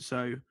England.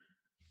 So,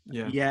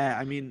 yeah,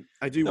 I mean,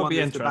 I do There'll wonder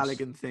be if the interest.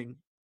 Balogun thing...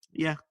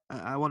 Yeah,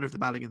 I wonder if the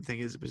Balogun thing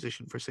is a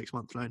position for a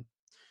 6-month loan.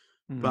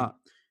 But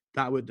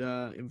that would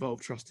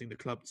involve trusting the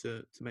club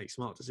to make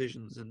smart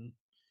decisions.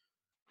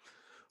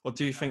 Or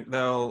do you think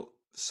they'll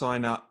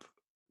sign up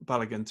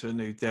Balogun to a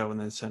new deal and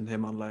then send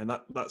him on loan?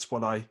 That's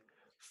what I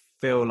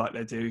feel like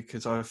they do,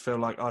 because I feel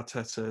like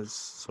Arteta's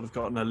sort of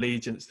got an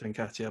allegiance to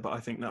Nketiah, but I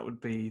think that would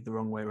be the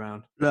wrong way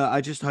around. Look, I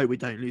just hope we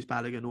don't lose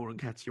Balogun or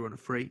Nketiah on a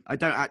free. I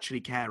don't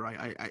actually care.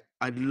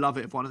 I'd love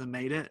it if one of them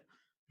made it.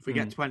 If we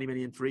get 20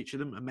 million for each of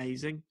them,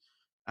 amazing.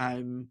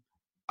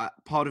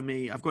 Part of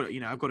me, I've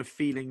got a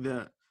feeling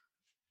that,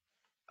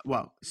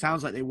 well, it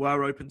sounds like they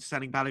were open to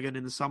selling Balogun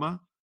in the summer,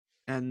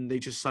 and they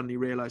just suddenly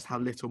realised how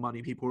little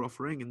money people were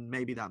offering, and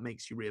maybe that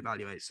makes you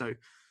reevaluate. So,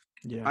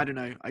 yeah. I don't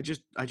know. I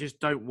just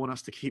don't want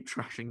us to keep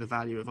trashing the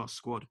value of our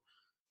squad.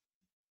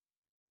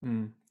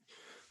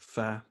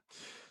 Fair.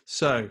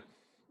 So,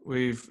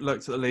 we've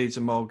looked at the Leeds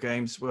and Molde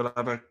games. We'll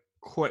have a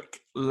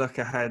quick look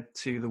ahead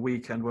to the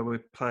weekend where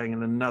we're playing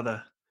in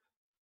another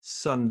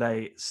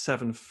Sunday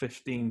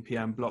 7:15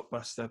 p.m.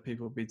 blockbuster.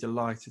 People will be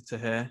delighted to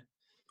hear.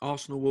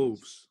 Arsenal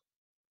Wolves,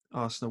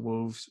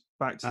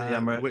 back to the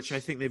Emirates, which I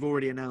think they've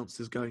already announced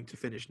is going to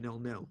finish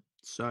 0-0.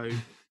 So,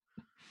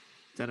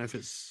 don't know if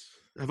it's.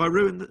 I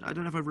don't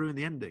know if I've ruined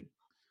the ending.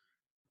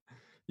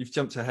 You've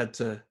jumped ahead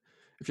to.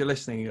 If you're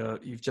listening,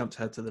 you've jumped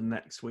ahead to the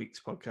next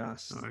week's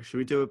podcast. All right,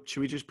 should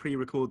we just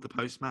pre-record the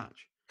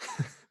post-match?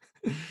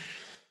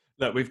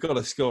 Look, we've got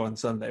a score on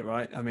Sunday,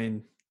 right? I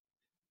mean,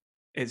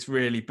 it's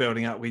really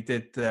building up. We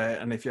did,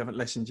 and if you haven't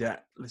listened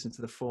yet, listen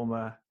to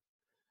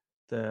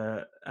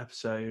the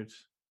episode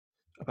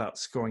about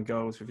scoring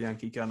goals with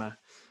Yankee Gunner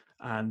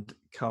and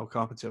Carl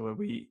Carpenter, where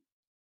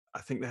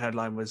I think the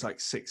headline was like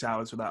 6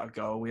 hours without a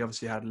goal. We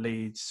obviously had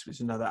Leeds, which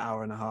was another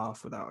hour and a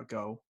half without a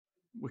goal.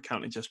 We're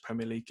counting just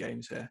Premier League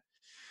games here.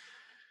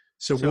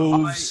 So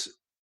Wolves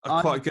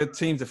are quite a good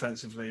team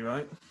defensively,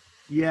 right?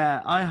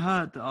 Yeah, I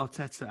heard that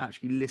Arteta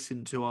actually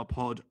listened to our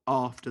pod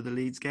after the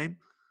Leeds game.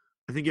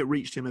 I think it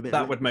reached him a bit.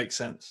 That would make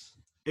sense.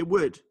 It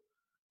would.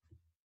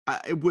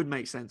 It would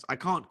make sense. I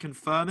can't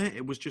confirm it.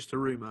 It was just a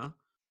rumour,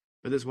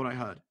 but that's what I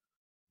heard.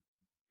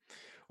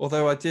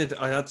 Although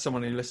I had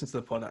someone who listened to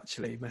the pod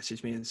actually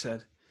message me and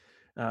said,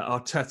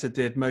 Arteta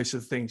did most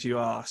of the things you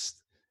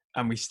asked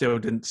and we still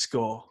didn't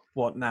score.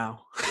 What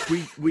now?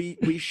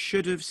 we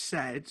should have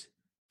said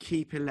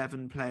keep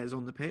 11 players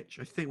on the pitch.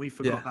 I think we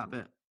forgot that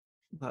bit.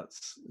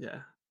 That's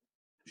the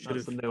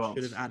nuance.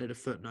 Should have added a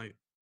footnote.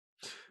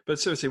 But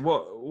seriously,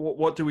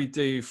 what do we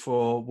do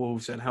for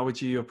Wolves then? How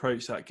would you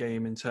approach that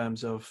game in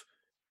terms of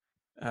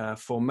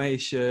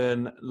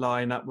formation,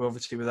 lineup? We're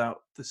obviously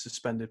without the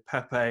suspended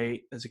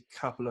Pepe. There's a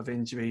couple of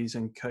injuries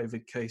and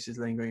COVID cases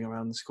lingering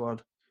around the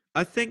squad.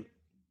 I think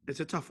it's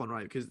a tough one,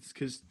 right?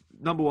 Because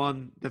number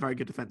one, they're very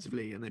good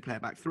defensively and they play a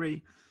back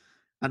three,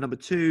 and number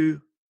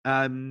two,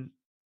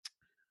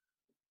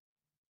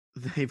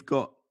 they've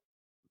got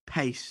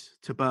pace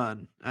to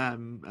burn.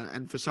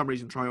 And for some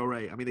reason,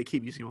 Traore, I mean, they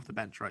keep using him off the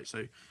bench, right?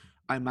 So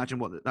I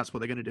imagine that's what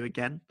they're going to do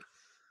again.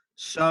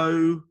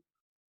 So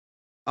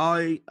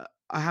I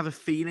have a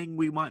feeling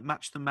we might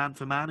match them man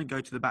for man and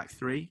go to the back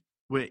three,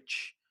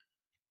 which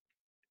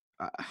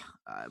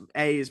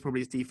A is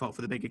probably his default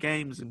for the bigger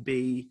games, and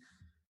B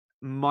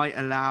might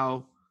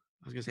allow,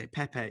 I was going to say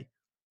Pepe.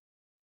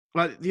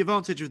 Well, the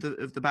advantage of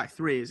the back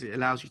three is it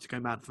allows you to go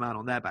man for man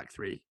on their back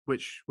three,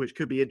 which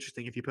could be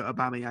interesting if you put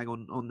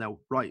Aubameyang on their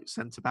right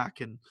centre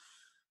back and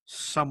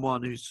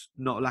someone who's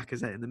not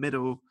Lacazette in the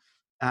middle.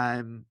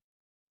 I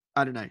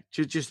don't know,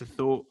 just a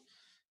thought.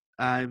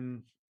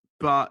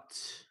 But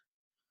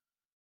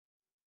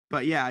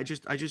yeah, I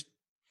just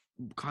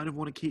kind of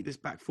want to keep this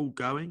back full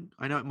going.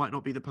 I know it might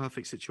not be the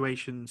perfect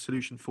solution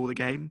for the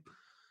game.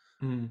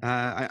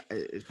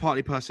 It's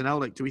partly personnel.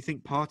 Like, do we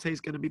think Partey's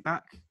going to be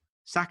back?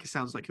 Saka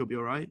sounds like he'll be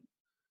all right.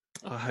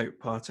 I hope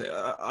Partey.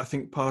 I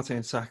think Partey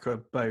and Saka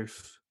are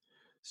both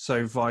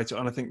so vital,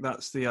 and I think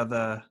that's the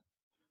other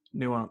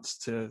nuance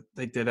to.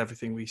 They did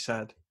everything we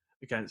said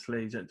against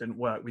Leeds, and it didn't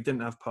work. We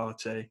didn't have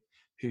Partey,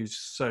 who's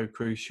so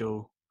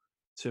crucial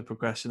to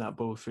progressing that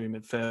ball through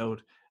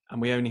midfield,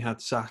 and we only had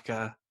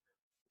Saka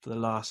for the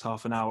last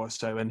half an hour or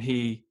so, and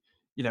he,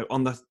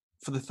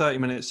 for the 30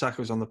 minutes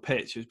Saka was on the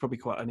pitch, it was probably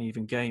quite an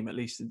even game, at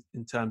least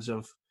in terms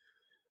of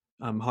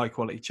high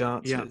quality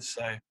chances. Yeah.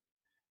 So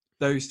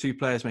those two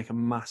players make a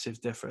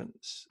massive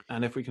difference,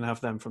 and if we can have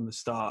them from the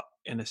start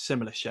in a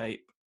similar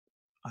shape,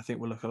 I think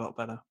we'll look a lot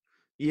better.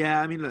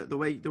 Yeah, I mean, look, the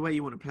way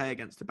you want to play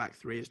against the back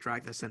three is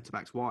drag their centre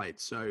backs wide.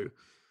 So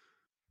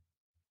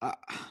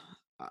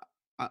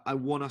I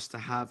want us to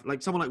have,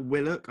 like, someone like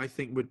Willock, I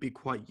think would be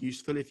quite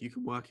useful if you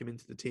can work him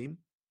into the team.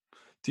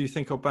 Do you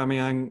think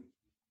Aubameyang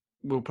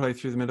will play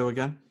through the middle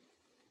again?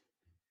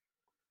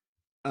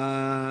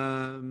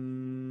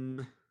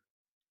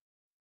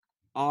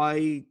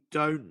 I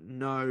don't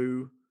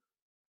know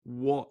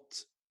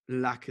what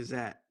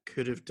Lacazette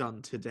could have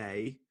done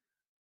today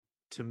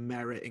to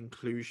merit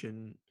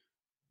inclusion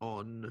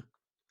on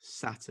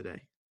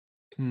Sunday,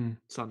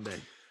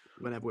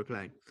 whenever we're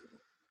playing.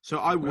 So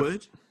I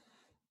would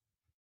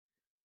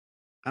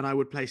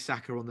play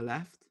Saka on the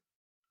left,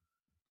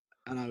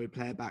 and I would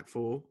play a back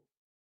four.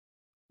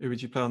 Who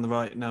would you play on the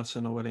right,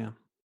 Nelson or Willian?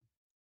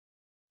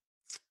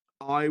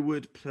 I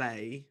would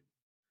play.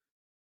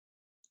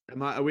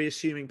 Are we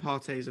assuming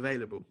Partey is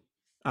available?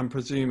 I'm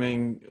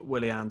presuming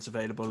Willian's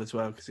available as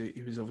well, because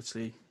he was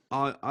obviously.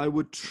 I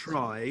would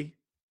try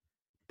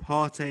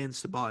Partey and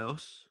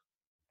Ceballos,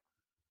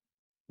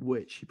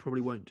 which he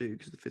probably won't do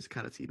because of the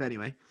physicality. But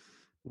anyway,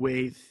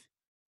 with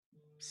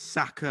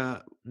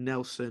Saka,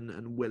 Nelson,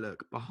 and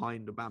Willock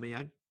behind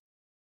Aubameyang.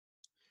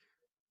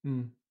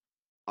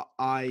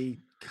 I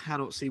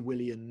cannot see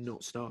Willian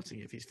not starting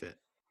if he's fit.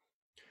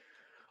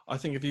 I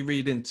think if you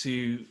read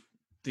into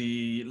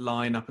the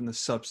lineup and the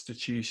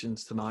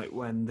substitutions tonight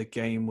when the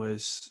game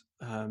was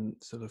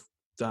sort of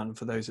done,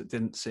 for those that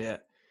didn't see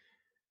it,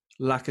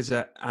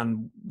 Lacazette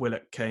and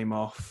Willock came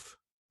off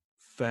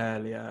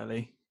fairly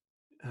early,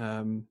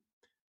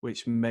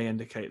 which may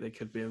indicate they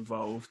could be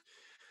involved.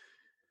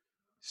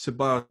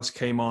 Ceballos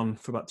came on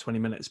for about 20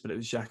 minutes, but it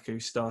was Xhaka who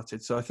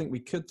started. So I think we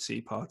could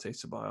see Partey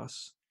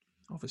Ceballos,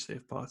 obviously,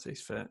 if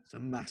Partey's fit. It's a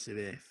massive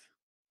if.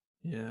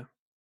 Yeah.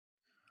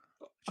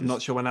 I'm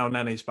not sure when El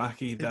Nene's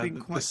back either.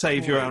 The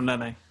saviour El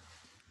Nene.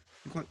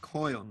 They're quite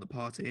coy on the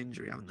Partey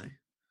injury, haven't they?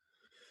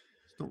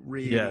 It's not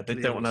really. Yeah, they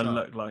don't want to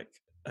look like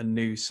a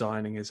new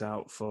signing is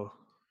out for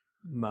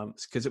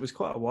months, because it was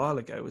quite a while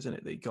ago, wasn't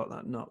it, that he got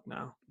that knock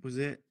now? Was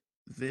it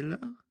Villa?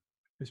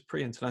 It was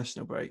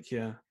pre-international break,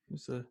 yeah. It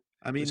was the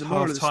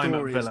moral of the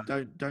story is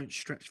don't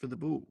stretch for the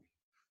ball.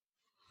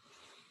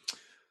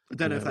 I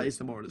don't know if that is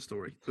the moral of the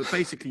story, but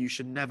basically you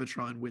should never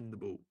try and win the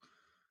ball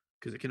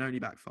because it can only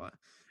backfire.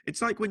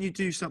 It's like when you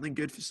do something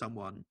good for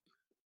someone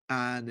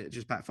and it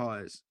just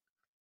backfires.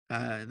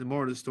 The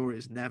moral of the story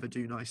is never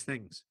do nice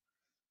things.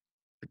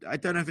 I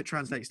don't know if it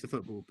translates to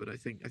football, but I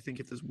think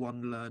if there's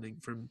one learning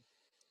from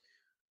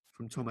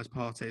Thomas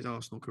Partey's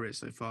Arsenal career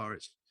so far,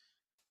 it's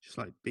just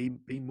like be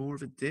more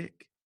of a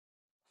dick.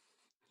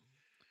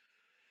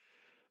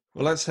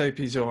 Well, let's hope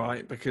he's all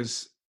right,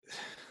 because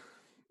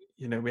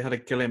we had a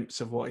glimpse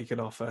of what he could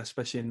offer,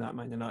 especially in that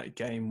Man United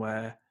game,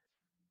 where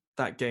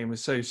that game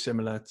was so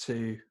similar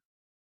to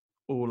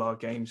all our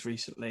games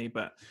recently.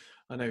 But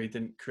I know he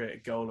didn't create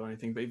a goal or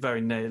anything, but he very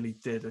nearly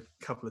did a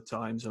couple of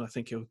times, and I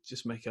think he'll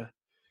just make a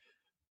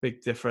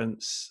big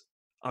difference.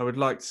 I would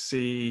like to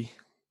see.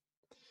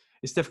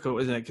 It's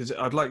difficult, isn't it? Because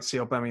I'd like to see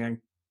Aubameyang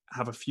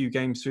have a few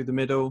games through the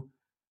middle,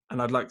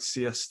 and I'd like to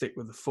see us stick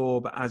with the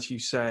four. But as you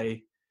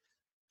say,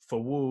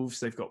 for Wolves,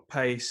 they've got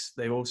pace.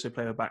 They also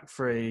play a back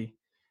three,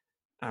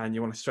 and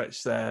you want to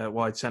stretch their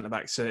wide centre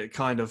back. So it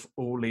kind of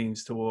all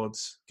leans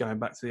towards going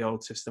back to the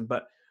old system.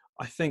 But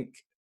I think,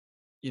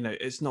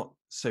 it's not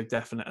so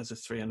definite as a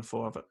 3 and a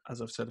 4,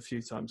 as I've said a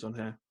few times on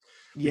here.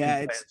 We Yeah,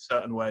 can play it's in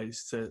certain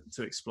ways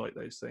to exploit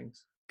those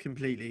things.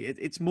 completely.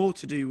 It's more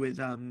to do with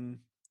the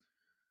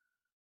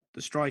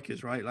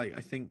strikers, right? Like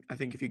I think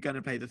if you're going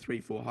to play the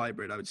 3-4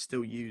 hybrid, I would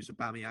still use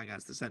Aubameyang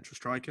as the central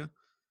striker.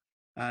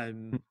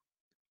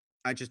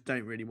 I just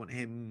don't really want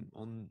him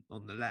on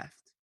the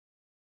left.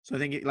 So I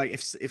think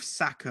if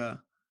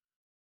Saka,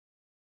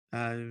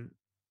 I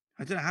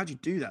don't know, how do you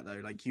do that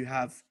though? Like you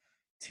have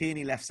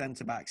Tierney left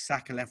centre back,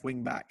 Saka left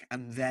wing back,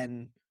 and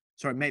then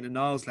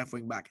Maitland-Niles left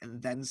wing back,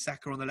 and then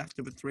Saka on the left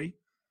of a 3.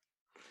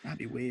 That'd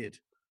be weird.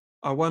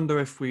 I wonder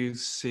if we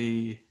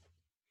see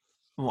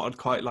what I'd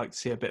quite like to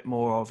see a bit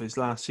more of is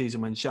last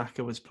season when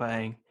Xhaka was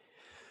playing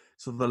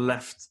sort of the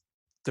left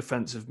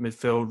defensive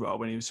midfield role,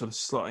 when he was sort of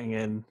slotting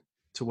in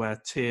to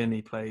where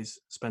Tierney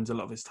spends a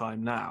lot of his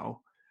time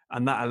now.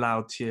 And that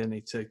allowed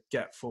Tierney to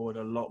get forward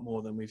a lot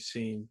more than we've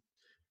seen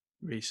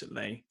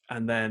recently.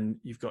 And then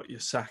you've got your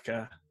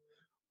Saka,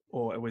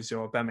 or it was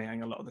your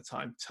Aubameyang a lot of the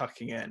time,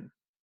 tucking in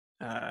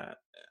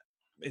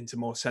into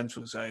more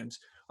central zones.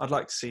 I'd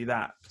like to see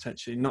that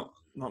potentially, not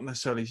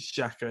necessarily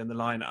Xhaka in the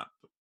lineup,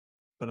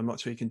 but I'm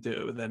not sure you can do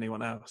it with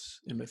anyone else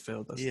in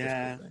midfield. That's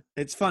yeah,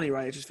 it's funny,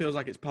 right? It just feels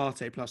like it's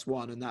Partey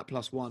 +1, and that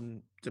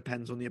 +1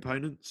 depends on the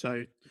opponent.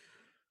 So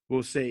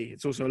we'll see.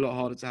 It's also a lot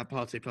harder to have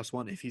Partey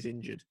 +1 if he's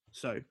injured.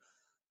 So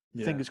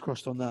fingers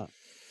crossed on that.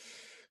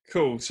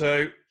 Cool.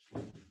 So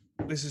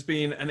this has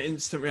been an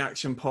instant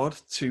reaction pod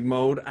to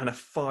Molde and a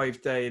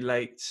 5-day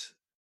late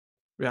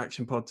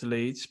reaction pod to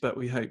Leeds, but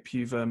we hope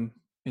you've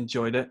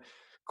enjoyed it.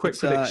 Quick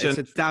prediction.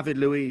 It's a David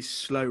Luiz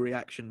slow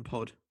reaction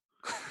pod.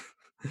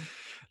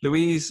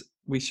 Luiz,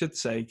 we should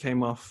say,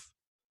 came off.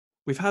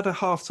 We've had a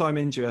half-time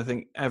injury, I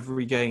think,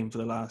 every game for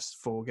the last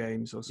 4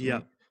 games or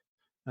something.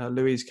 Yeah.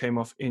 Luiz came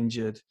off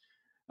injured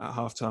at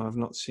half-time. I've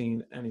not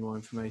seen any more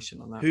information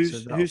on that.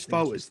 Whose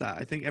fault is that?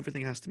 I think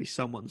everything has to be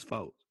someone's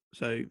fault.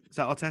 So is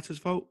that Arteta's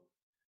fault?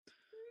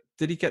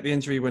 Did he get the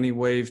injury when he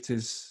waved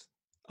his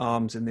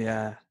arms in the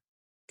air,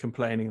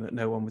 complaining that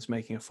no one was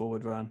making a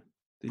forward run?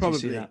 Did you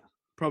see that?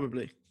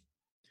 Probably.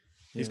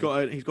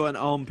 Yeah. He's got an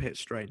armpit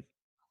strain.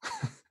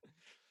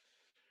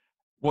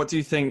 What do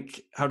you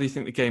think? How do you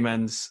think the game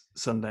ends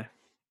Sunday?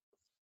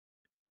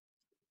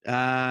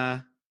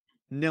 0-0.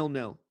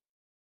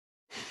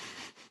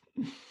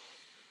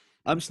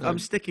 I'm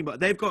sticking,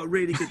 but they've got a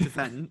really good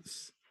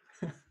defense,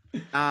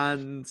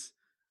 and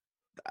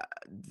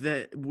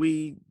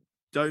we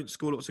don't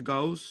score lots of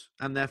goals,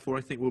 and therefore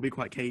I think we'll be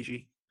quite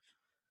cagey.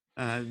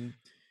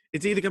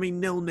 It's either going to be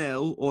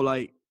 0-0 or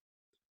like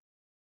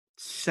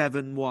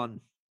 7-1,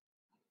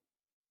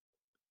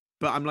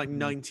 but I'm like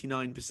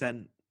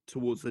 99%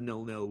 towards the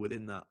 0-0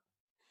 within that.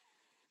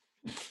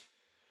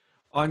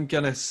 I'm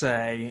gonna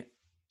say,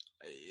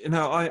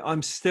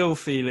 I'm still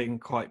feeling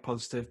quite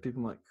positive.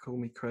 People might call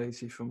me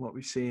crazy from what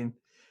we've seen,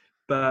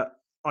 but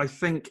I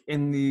think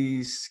in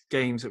these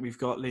games that we've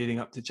got leading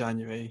up to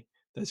January,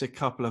 there's a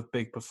couple of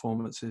big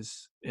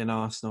performances in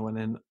Arsenal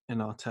and in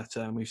Arteta,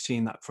 and we've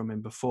seen that from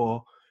him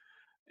before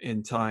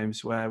in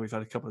times where we've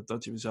had a couple of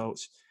dodgy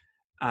results.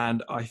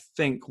 And I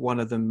think one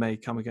of them may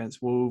come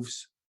against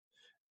Wolves.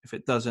 If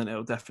it doesn't,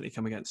 it'll definitely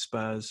come against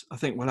Spurs. I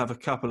think we'll have a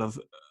couple of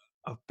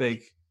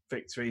big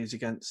victories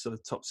against sort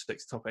of top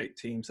 6, top 8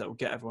 teams that will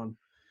get everyone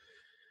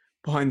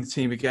behind the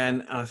team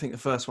again. And I think the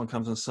first one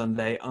comes on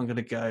Sunday. I'm going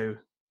to go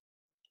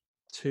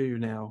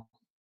 2-0.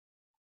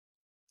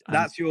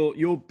 That's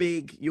your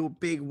big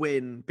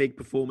win, big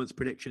performance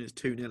prediction is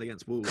 2-0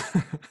 against Wolves.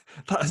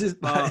 that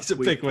is a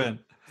big win.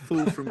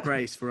 Fall from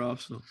grace for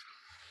Arsenal.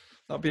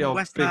 That'll be our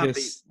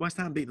biggest. West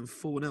Ham beat them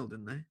 4-0,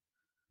 didn't they?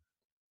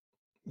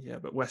 Yeah,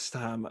 but West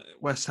Ham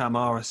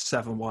are a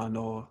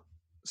 7-1 or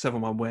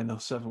 7-1 win or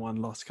 7-1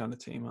 loss kind of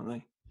team, aren't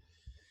they?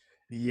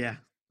 Yeah,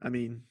 I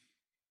mean,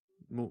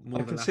 more.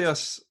 I can see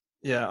us.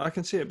 Yeah, I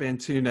can see it being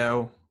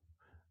 2-0.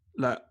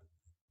 Like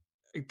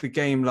the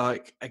game,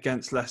 like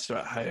against Leicester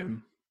at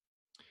home,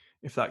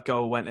 if that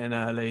goal went in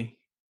early,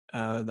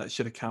 that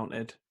should have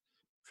counted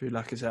through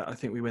Lacazette. I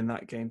think we win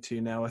that game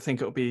 2-0. I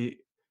think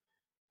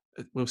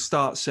we'll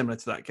start similar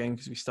to that game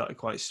because we started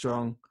quite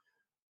strong.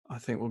 I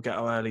think we'll get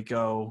our early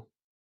goal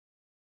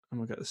and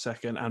we'll get the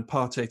second, and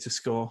Partey to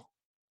score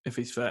if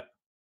he's fit.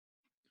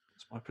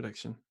 That's my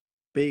prediction.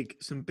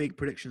 Some big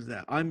predictions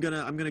there. I'm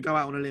gonna go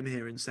out on a limb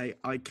here and say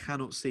I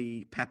cannot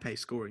see Pepe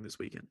scoring this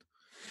weekend.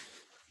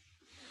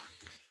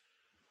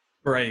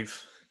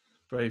 Brave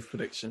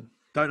prediction.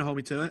 Don't hold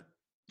me to it.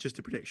 Just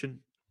a prediction.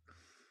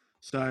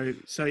 So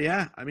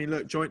yeah. I mean,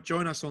 look,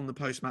 join us on the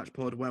post-match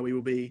pod where we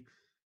will be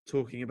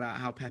talking about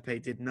how Pepe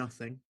did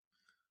nothing.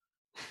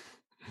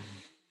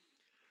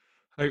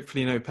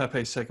 Hopefully, no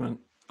Pepe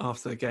segment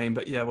after the game,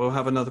 but yeah, we'll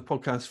have another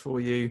podcast for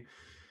you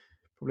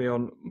probably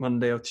on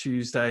Monday or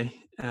Tuesday.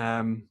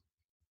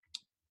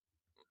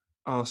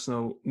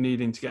 Arsenal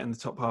needing to get in the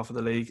top half of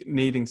the league,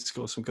 needing to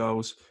score some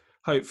goals.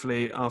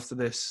 Hopefully, after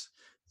this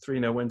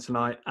 3-0 win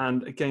tonight,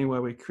 and a game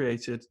where we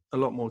created a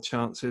lot more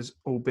chances,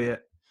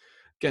 albeit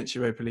against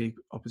Europa League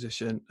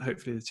opposition.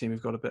 Hopefully the team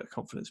have got a bit of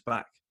confidence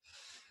back.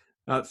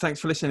 Thanks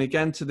for listening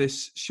again to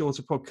this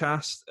shorter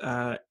podcast.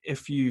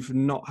 If you've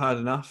not heard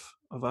enough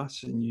of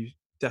us and you're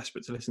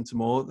desperate to listen to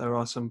more, there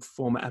are some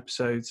former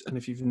episodes. And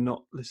if you've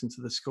not listened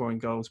to the Scoring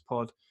Goals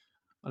pod,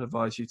 I'd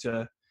advise you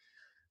to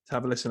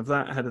have a listen of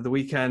that ahead of the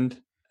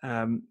weekend.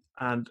 And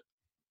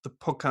the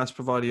podcast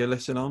provider you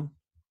listen on,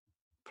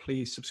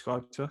 please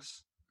subscribe to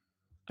us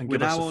and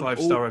give us a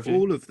 5-star review.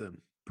 All of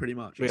them, pretty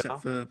much,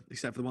 except for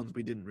the ones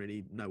we didn't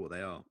really know what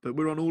they are. But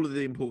we're on all of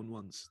the important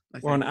ones.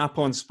 We're on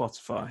Apple and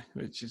Spotify,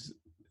 which is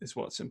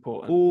what's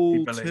important.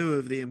 All 2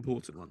 of the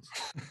important ones.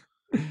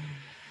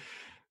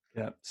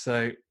 Yeah.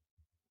 So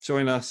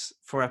join us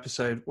for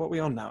episode. What are we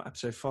on now?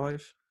 Episode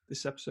 5.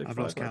 This episode. I've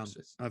lost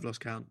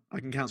count. I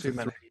can count Too to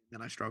many. 3,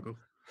 then I struggle.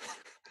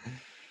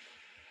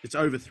 It's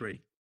over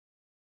 3.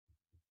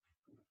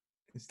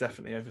 It's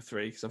definitely over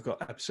 3 because I've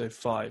got episode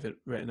 5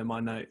 written in my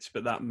notes,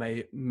 but that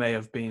may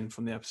have been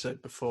from the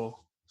episode before,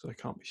 so I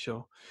can't be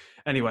sure.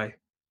 Anyway,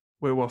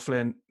 we're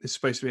waffling. It's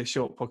supposed to be a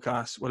short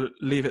podcast. We'll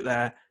leave it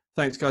there.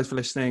 Thanks, guys, for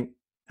listening,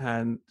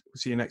 and we'll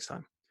see you next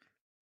time.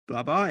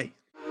 Bye-bye.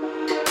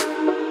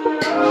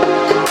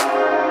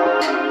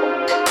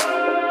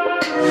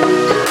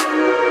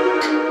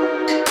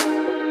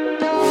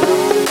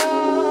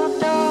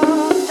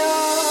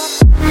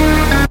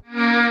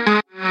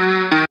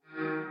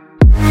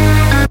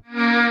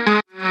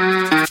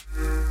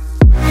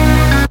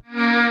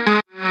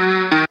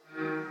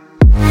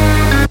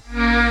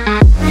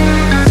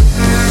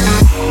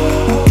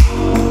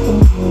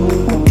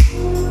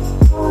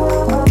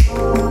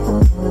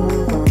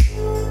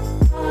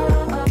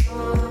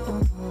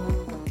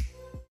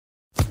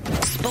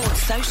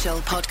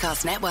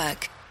 Podcast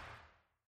Network.